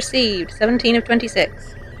 Transmission received. 17 of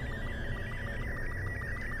 26.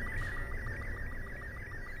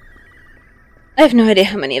 I have no idea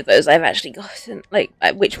how many of those I've actually gotten. Like,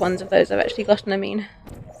 which ones of those I've actually gotten, I mean.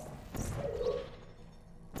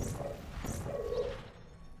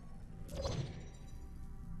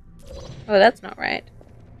 Oh, that's not right.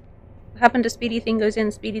 What happened to Speedy Thing goes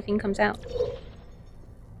in, Speedy Thing comes out?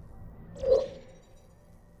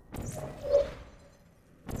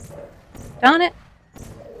 Darn it!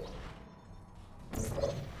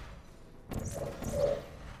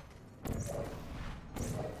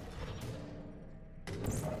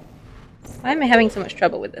 Why am I having so much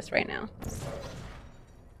trouble with this right now?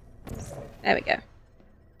 There we go.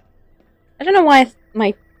 I don't know why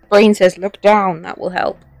my brain says look down, that will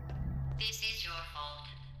help. This is your fault.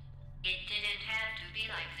 It didn't have to be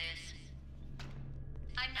like this.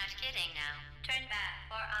 I'm not kidding now. Turn back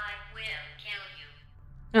or I will kill you.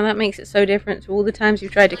 Oh, that makes it so different to all the times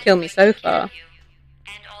you've tried to kill me so far.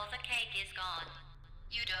 And all the cake is gone.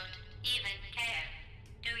 You don't even care,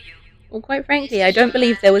 do you? Well, quite frankly, I don't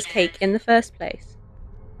believe there was cake in the first place.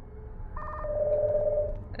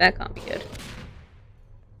 That can't be good.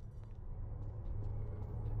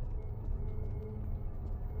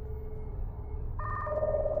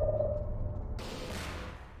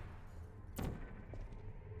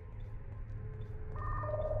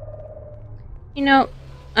 You know,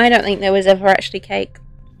 I don't think there was ever actually cake.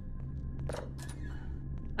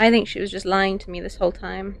 I think she was just lying to me this whole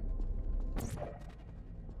time.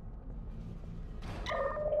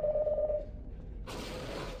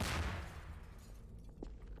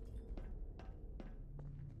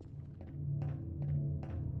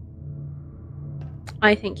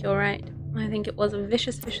 I think you're right. I think it was a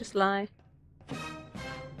vicious, vicious lie.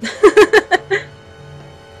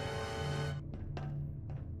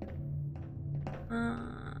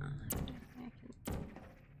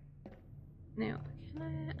 No,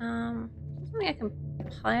 can I, something I can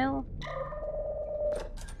pile?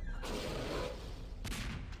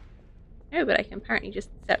 No, but I can apparently just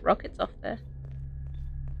set rockets off there.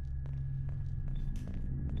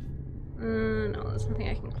 No, there's nothing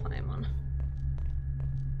I can climb on.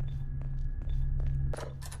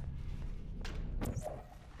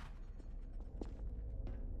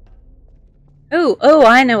 Oh,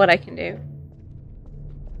 I know what I can do.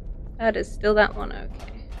 That is still that one,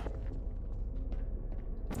 okay.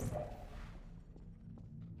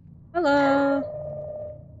 Hello!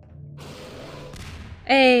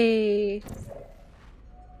 Hey!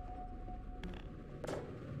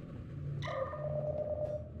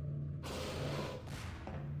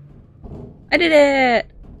 I did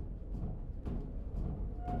it!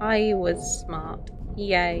 I was smart.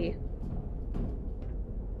 Yay.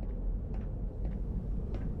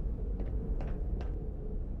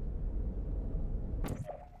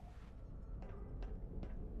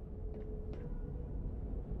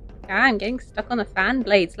 Ah, I'm getting stuck on the fan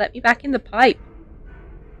blades. Let me back in the pipe.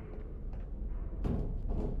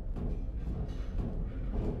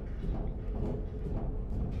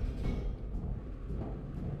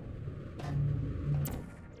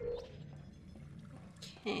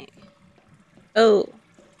 Okay. Oh.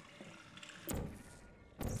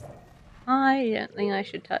 I don't think I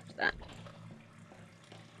should touch that.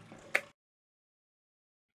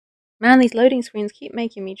 Man, these loading screens keep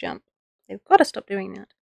making me jump. They've got to stop doing that.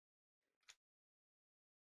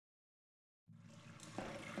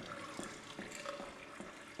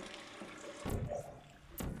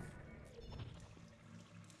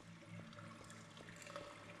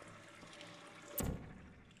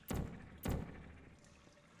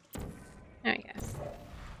 There we go.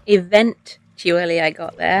 Eventually I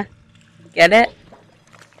got there. Get it?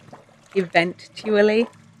 Eventually.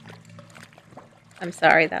 I'm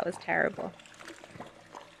sorry, that was terrible.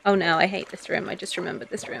 Oh no, I hate this room. I just remembered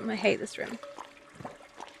this room. I hate this room.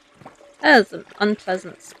 That is an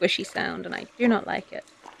unpleasant, squishy sound, and I do not like it.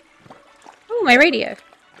 Oh, my radio.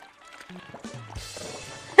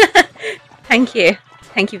 Thank you.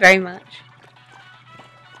 Thank you very much.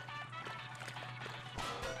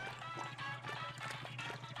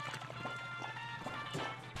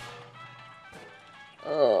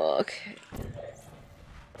 Oh, okay.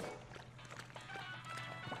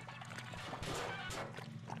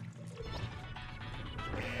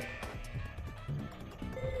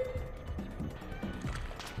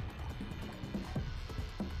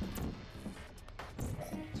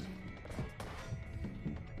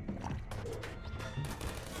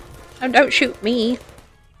 Oh, don't shoot me.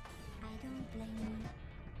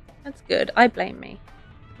 That's good. I blame me.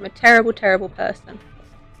 I'm a terrible, terrible person.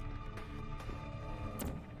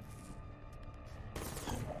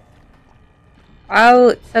 Oh,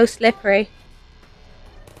 it's so slippery.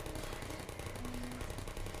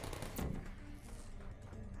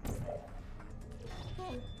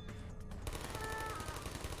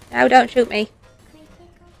 No, don't shoot me.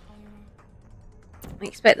 I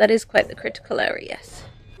expect that is quite the critical area, yes.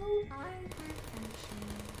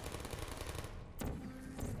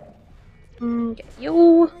 Get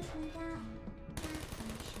you.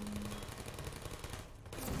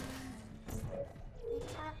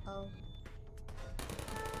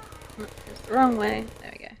 It's the wrong way.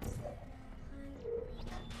 There we go.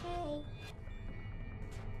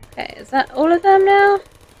 Okay, is that all of them now?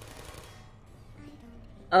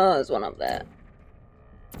 Oh, there's one up there.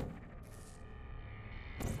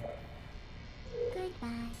 Goodbye.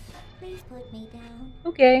 Please put me down.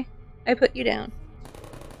 Okay, I put you down.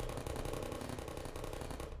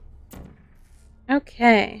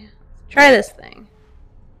 Okay, let's try this thing.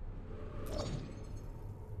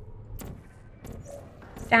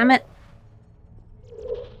 Damn it.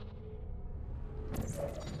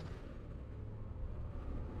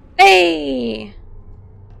 Hey!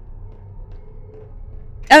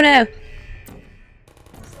 Oh no!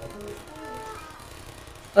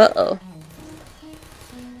 Uh-oh.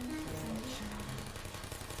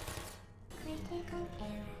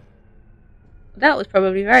 That was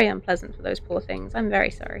probably very unpleasant for those poor things. I'm very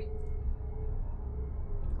sorry.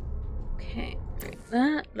 Okay, right,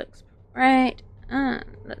 that looks right. And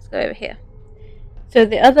let's go over here. So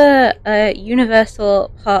the other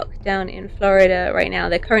Universal Park down in Florida right now,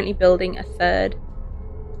 they're currently building a third.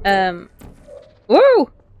 Whoa!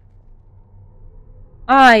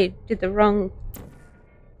 I did the wrong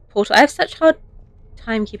portal. I have such hard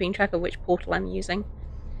time keeping track of which portal I'm using.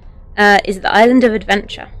 Is the Island of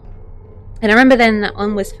Adventure. And I remember then that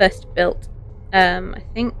one was first built. I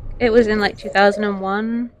think it was in like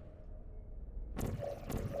 2001.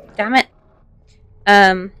 Damn it.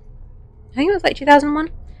 I think it was like 2001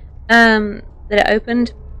 that it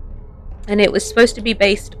opened. And it was supposed to be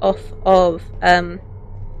based off of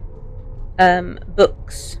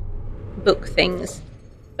book things.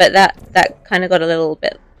 But that kind of got a little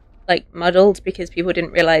bit like muddled because people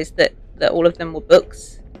didn't realize that all of them were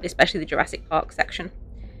books, especially the Jurassic Park section.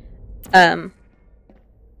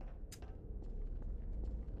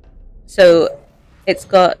 So it's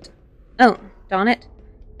got, oh darn it,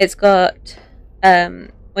 it's got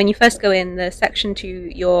when you first go in, the section to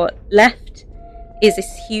your left is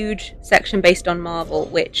this huge section based on Marvel,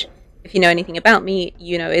 which, if you know anything about me,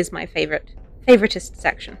 you know is my favoritist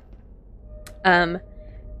section. And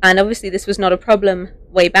obviously this was not a problem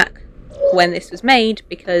way back when this was made,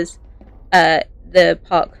 because the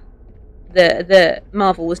park, the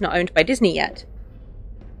Marvel was not owned by Disney yet,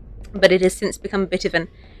 but it has since become a bit of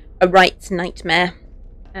a rights nightmare.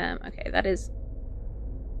 Okay, that is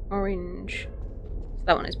orange. So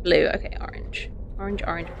that one is blue. Okay, orange.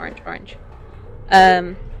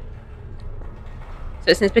 So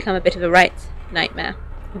it's since become a bit of a rights nightmare,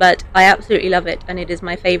 but I absolutely love it, and it is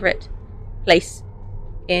my favourite place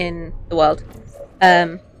in the world.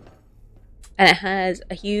 And it has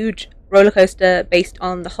a huge roller coaster based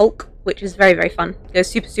on the Hulk, which is very, very fun. It goes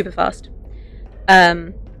super, super fast.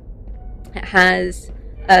 It has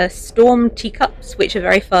storm teacups, which are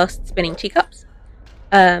very fast spinning teacups.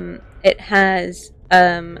 It has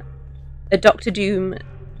a Doctor Doom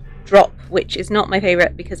drop, which is not my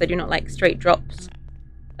favourite because I do not like straight drops.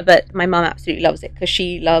 But my mum absolutely loves it because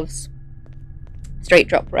she loves straight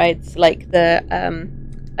drop rides, like the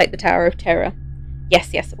Tower of Terror.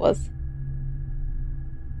 Yes, it was.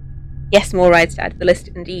 Yes, more rides to add to the list,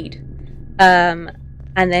 indeed. And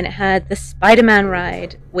then it had the Spider-Man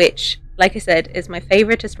ride, which, like I said, is my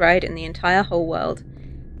favouriteest ride in the entire whole world,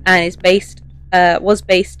 and is was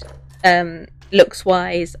based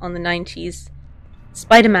looks-wise on the 90s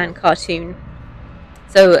Spider-Man cartoon.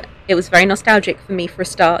 So it was very nostalgic for me for a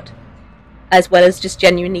start, as well as just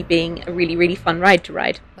genuinely being a really, really fun ride to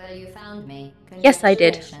ride. Well, you found me. Yes, I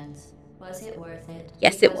did. Was it worth it?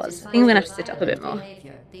 Yes, it was. I think I'm going to have to sit up a bit more.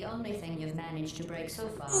 The only thing you've managed to break so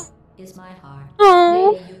far is my heart.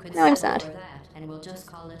 Oh, Maybe you could now I'm settle sad. for that, and we'll just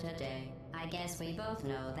call it a day. I guess we both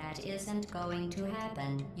know that isn't going to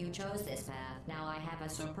happen. You chose this path. Now I have a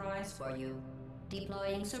surprise for you.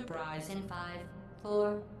 Deploying surprise in 5,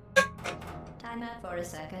 4... Time out for a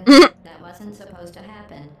second. That wasn't supposed to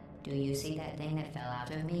happen. Do you see that thing that fell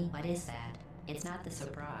out of me? What is that? It's not the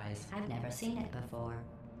surprise. I've never seen it before.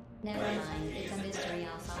 Never mind. It's a mystery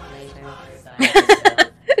I'll solve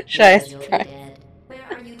later. Shy You'll be surprise. dead. Where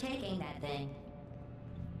are you taking that thing?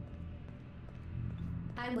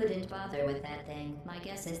 I wouldn't bother with that thing. My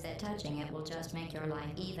guess is that touching it will just make your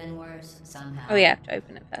life even worse somehow. Oh yeah, I have to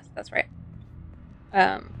open it first. That's right.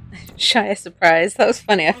 Shy surprise. That was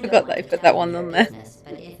funny. I forgot that I put that one on there.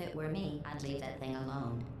 But if it were me, I'd leave that thing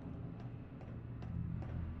alone.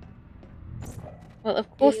 Well, of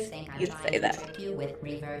Do course you think I'm you'd trying say to that. trick you with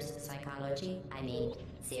reverse psychology? I mean,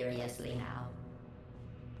 seriously now.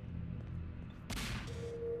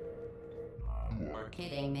 You're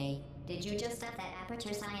kidding me. Did you just stuff that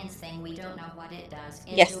aperture science thing we don't know what it does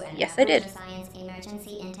into Yes, an yes, I did. aperture science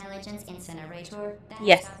emergency intelligence incinerator? That's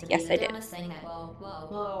Yes, got to yes, be the I did. dumbest thing that...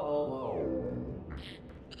 Whoa.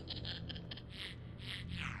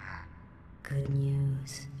 Good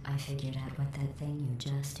news. I figured out what that thing you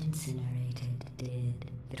just incinerated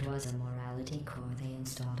did. It was a morality core they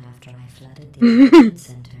installed after I flooded the enrichment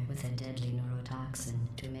center with a deadly neurotoxin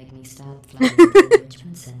to make me stop flooding the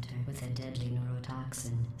enrichment center with a deadly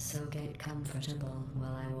neurotoxin. So get comfortable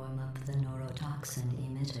while I warm up the neurotoxin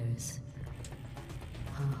emitters.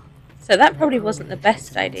 Huh. So that probably wasn't the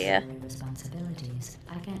best idea. Responsibilities.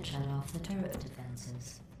 I can't shut off the turret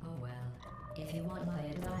defenses. Oh well. If you want my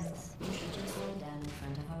advice, you should just lay down in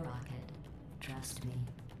front of a rocket. Trust me.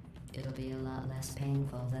 It'll be a lot less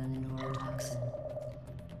painful than the neurotoxin.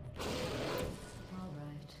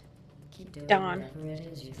 Alright. Keep doing Darn. whatever it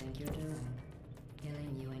is you think you're doing.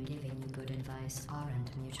 Killing you and giving you good advice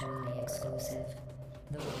aren't mutually exclusive.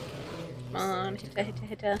 The rocket really is Come on, the way to go.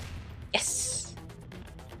 hit her. Yes!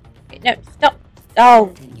 Okay, no, stop! Oh,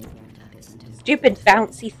 The thing you burned up isn't important. stupid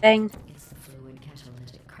bouncy thing. It's the fluid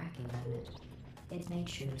catalytic cracking unit. It made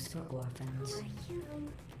shoes for orphans.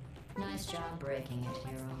 Nice job breaking it,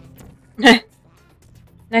 hero.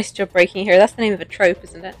 Nice job breaking here. That's the name of a trope,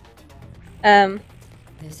 isn't it?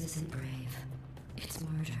 This isn't brave. It's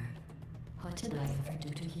murder. What did I ever do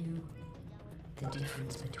to you? The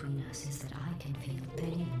difference between us is that I can feel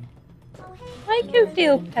pain. I can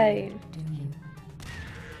feel pain. Do you?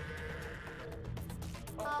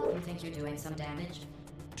 You think you're doing some damage?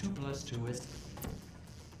 2 + 2 is...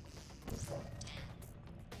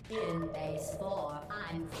 In base 4,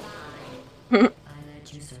 I'm fine. I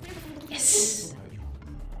let you survive. Yes!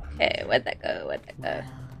 Okay, where'd that go? Well,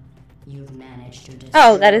 you've managed to destroy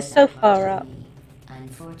Oh, that is so that far part of up. me.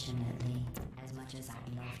 Unfortunately, as much as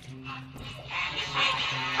I'd love to know, I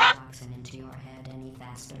can't get the toxin into your head any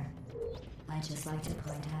faster. I'd just like to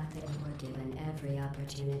point out that you were given every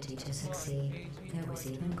opportunity to succeed. There was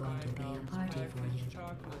even going to be a party for you.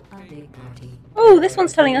 A big party. Oh, this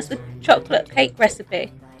one's telling us the chocolate cake recipe. I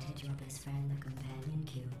invited your best friend, the companion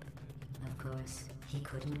cube. Of course, he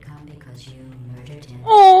couldn't come because you murdered him.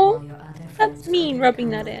 Oh, All your other that's friends mean, couldn't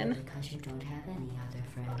rubbing come that in. Because you don't have any other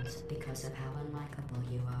friends, because of how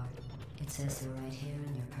unlikable you are. It says so right here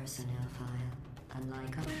in your personnel file.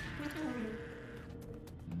 Unlike a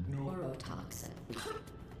neurotoxin.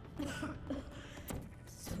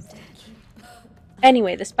 So deadly.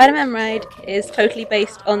 Anyway, the Spider-Man ride is totally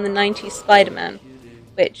based on the 90s Spider-Man,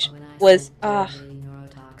 which was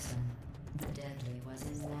neurotoxin. The deadly was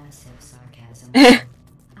in massive sarcasm.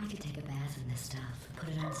 I could take a bath in this stuff, put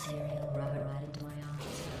it on cereal, rub it right into my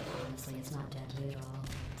arms. Honestly, it's not deadly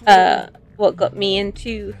at all. What got me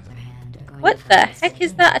into... What the heck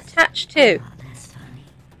is that attached to?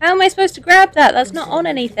 How am I supposed to grab that? That's not on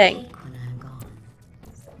anything. When I'm gone.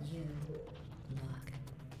 You, look,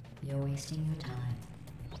 you're wasting your time.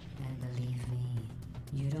 And believe me,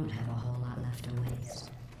 you don't have a whole lot left to waste.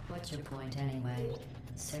 What's your point anyway?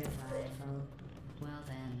 Survival. Well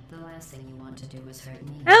then, the last thing you want to do is hurt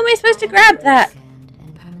me. How am I supposed to grab that?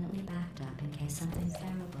 And permanently backed up in case something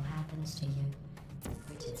terrible happens to you.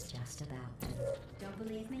 Which is just about to. Don't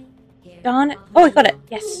believe me? Here, Darn it. Oh, I got it.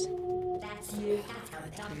 Yes. that's you. That's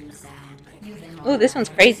how dumb sound. Oh, this one's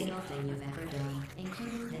crazy. Thing you've ever done,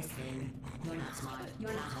 including this thing. You're not smart.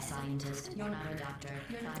 You're not a scientist. You're not a doctor.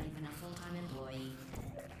 You're not even a full-time employee.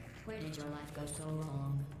 Where did your life go so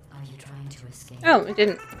wrong? Are you trying to escape? Oh, it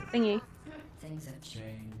didn't. Thingy. Things have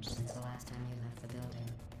changed since the last time you left the building.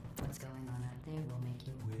 What's going on out there will make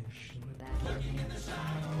you wish you were back in here.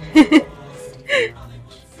 I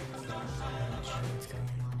have not sure what's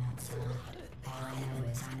going on outside. All I know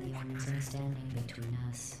is I'm the only thing standing between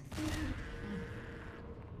us.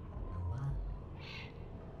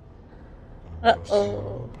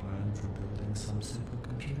 Uh-oh. Plan for building some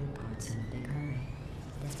supercomputer parts in a big hurry.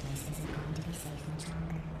 This place isn't going to be safe much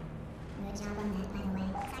longer. Good job on that, by the way.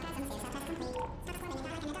 Sarcasm saves us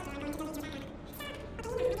complete.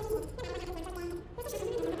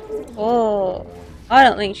 Oh, I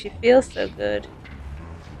don't think she feels so good.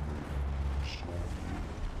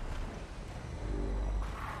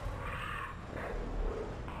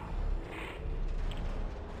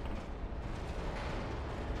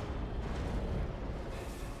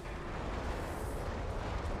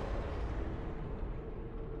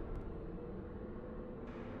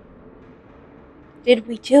 Did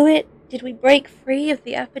we do it? Did we break free of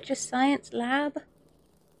the Aperture Science Lab?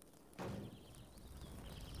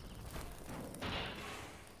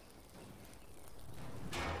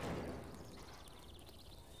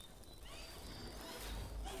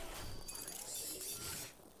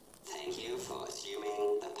 Thank you for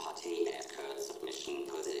assuming the party escort submission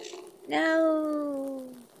position. No.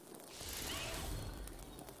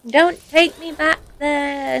 Don't take me back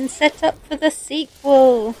there and set up for the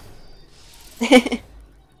sequel.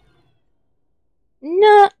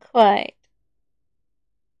 Not quite.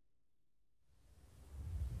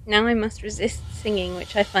 Now I must resist singing,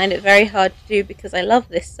 which I find it very hard to do because I love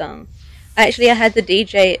this song. Actually, I had the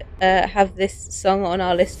DJ have this song on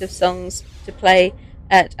our list of songs to play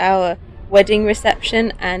at our wedding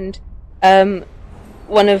reception, and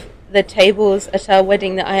one of the tables at our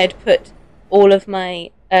wedding that I had put all of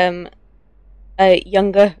my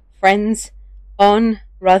younger friends on,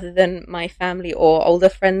 rather than my family or older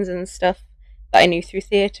friends and stuff that I knew through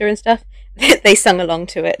theatre and stuff, they sung along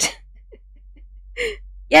to it.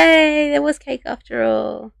 Yay, there was cake after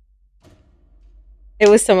all. It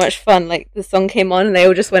was so much fun. Like, the song came on and they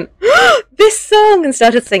all just went, oh, this song, and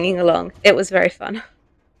started singing along. It was very fun.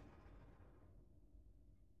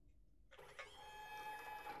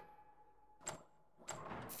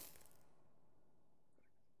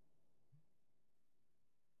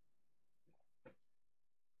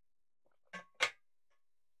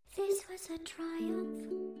 This was a triumph.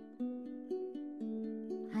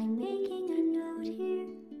 I'm making a note here.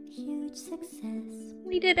 Huge success.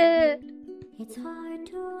 We did it. It's hard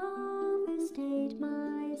to overstate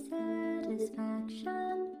my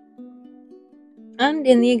satisfaction. And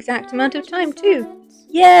in the exact amount of time, too.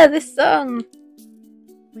 Yeah, this song.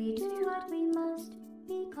 We do what we must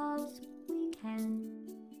because we can.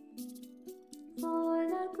 For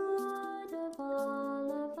the good of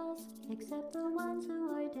all of us, except the ones who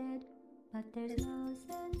are dead. But there's no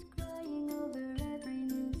sense crying over every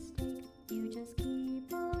mistake. You just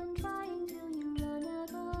keep on trying till you run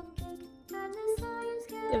out of cake. And the science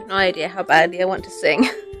gets I have no idea how badly I want to sing.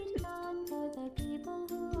 done for the people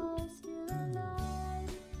who are still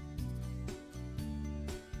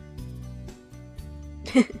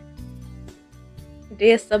alive.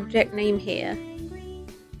 Dear subject name here. Angry,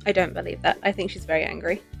 I don't believe that. I think she's very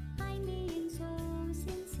angry. I'm being so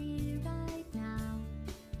sincere right now.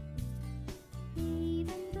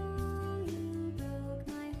 Even though you broke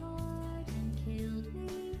my heart and killed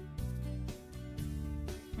me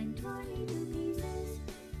and tore me to pieces,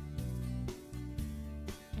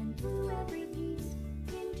 and threw every piece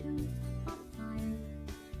into a fire.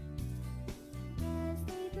 As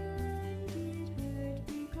they burned, it hurt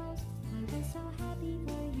because I was so happy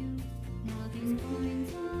for you. Now these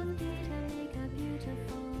points of data make a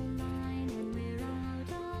beautiful line, and we're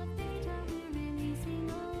out of data, we're releasing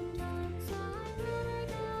on time. So I'd rather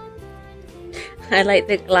go burn things. I like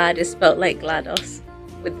that GLaD is spelled like GLaDOS,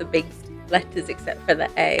 with the big letters except for the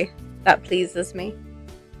A. That pleases me.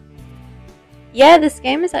 Yeah, this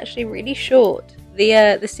game is actually really short.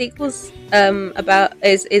 The sequel's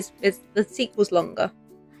the sequel's longer.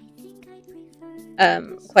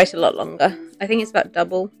 Quite a lot longer. I think it's about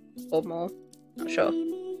double or more. Not sure.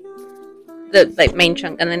 The like main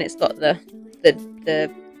chunk, and then it's got the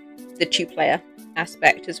 2-player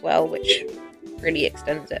aspect as well, which really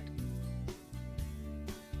extends it.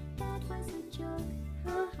 That was a joke,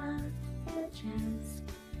 haha, a chance.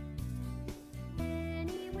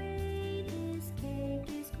 Anyway, this cake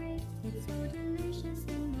is great, it's so delicious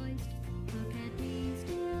and moist. Look at me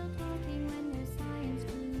still talking when there's science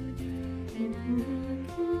to do. And I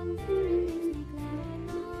look out there, it makes me glad I'm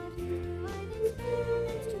not you. I've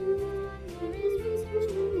experiments to run, there is research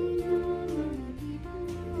to be done on the people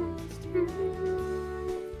who are still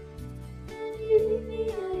alive. And believe me,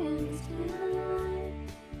 I am still alive.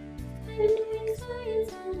 I'm doing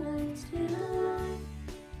science and I'm still alive.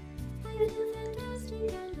 I feel fantastic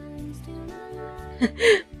and I'm still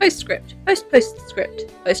alive. Postscript. Postscript.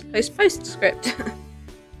 Postscript.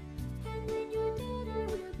 And when you're dead, I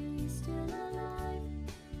will be still alive.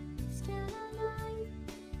 Still alive.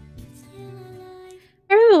 Still alive.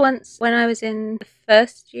 I remember once when I was in the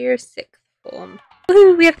first year of 6th form.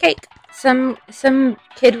 Woohoo, we have cake! Some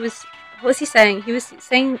kid was, what was he saying? He was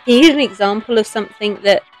saying he needed an example of something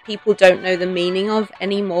that people don't know the meaning of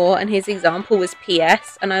anymore, and his example was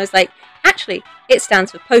PS, and I was like, actually, it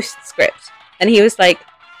stands for postscript. And he was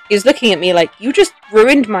looking at me like, you just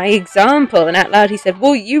ruined my example, and out loud he said,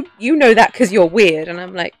 well, you know that because you're weird. And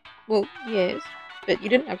I'm like, well, yes, but you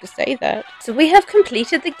didn't have to say that. So we have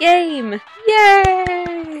completed the game!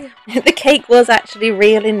 Yay! The cake was actually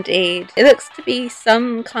real indeed. It looks to be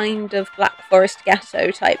some kind of Black Forest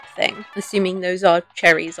Gâteau type thing, assuming those are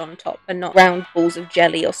cherries on top and not round balls of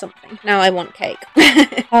jelly or something. Now I want cake.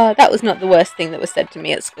 That was not the worst thing that was said to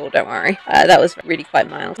me at school, don't worry. That was really quite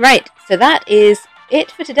mild. Right, so that is it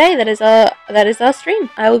for today. That is our stream.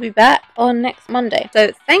 I will be back on next Monday.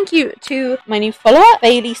 So thank you to my new follower,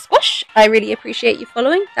 Bailey Squash. I really appreciate you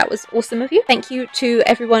following. That was awesome of you. Thank you to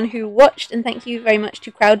everyone who watched, and thank you very much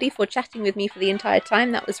to Crowdy for chatting with me for the entire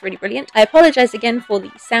time. That was really brilliant. I apologize again for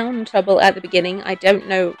the sound trouble at the beginning. I don't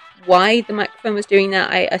know why the microphone was doing that.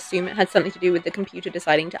 I assume it had something to do with the computer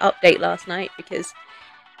deciding to update last night, because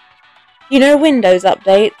you know, Windows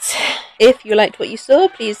updates. If you liked what you saw,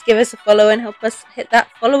 please give us a follow and help us hit that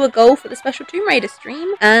follower goal for the special Tomb Raider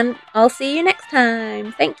stream. And I'll see you next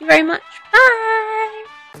time. Thank you very much. Bye!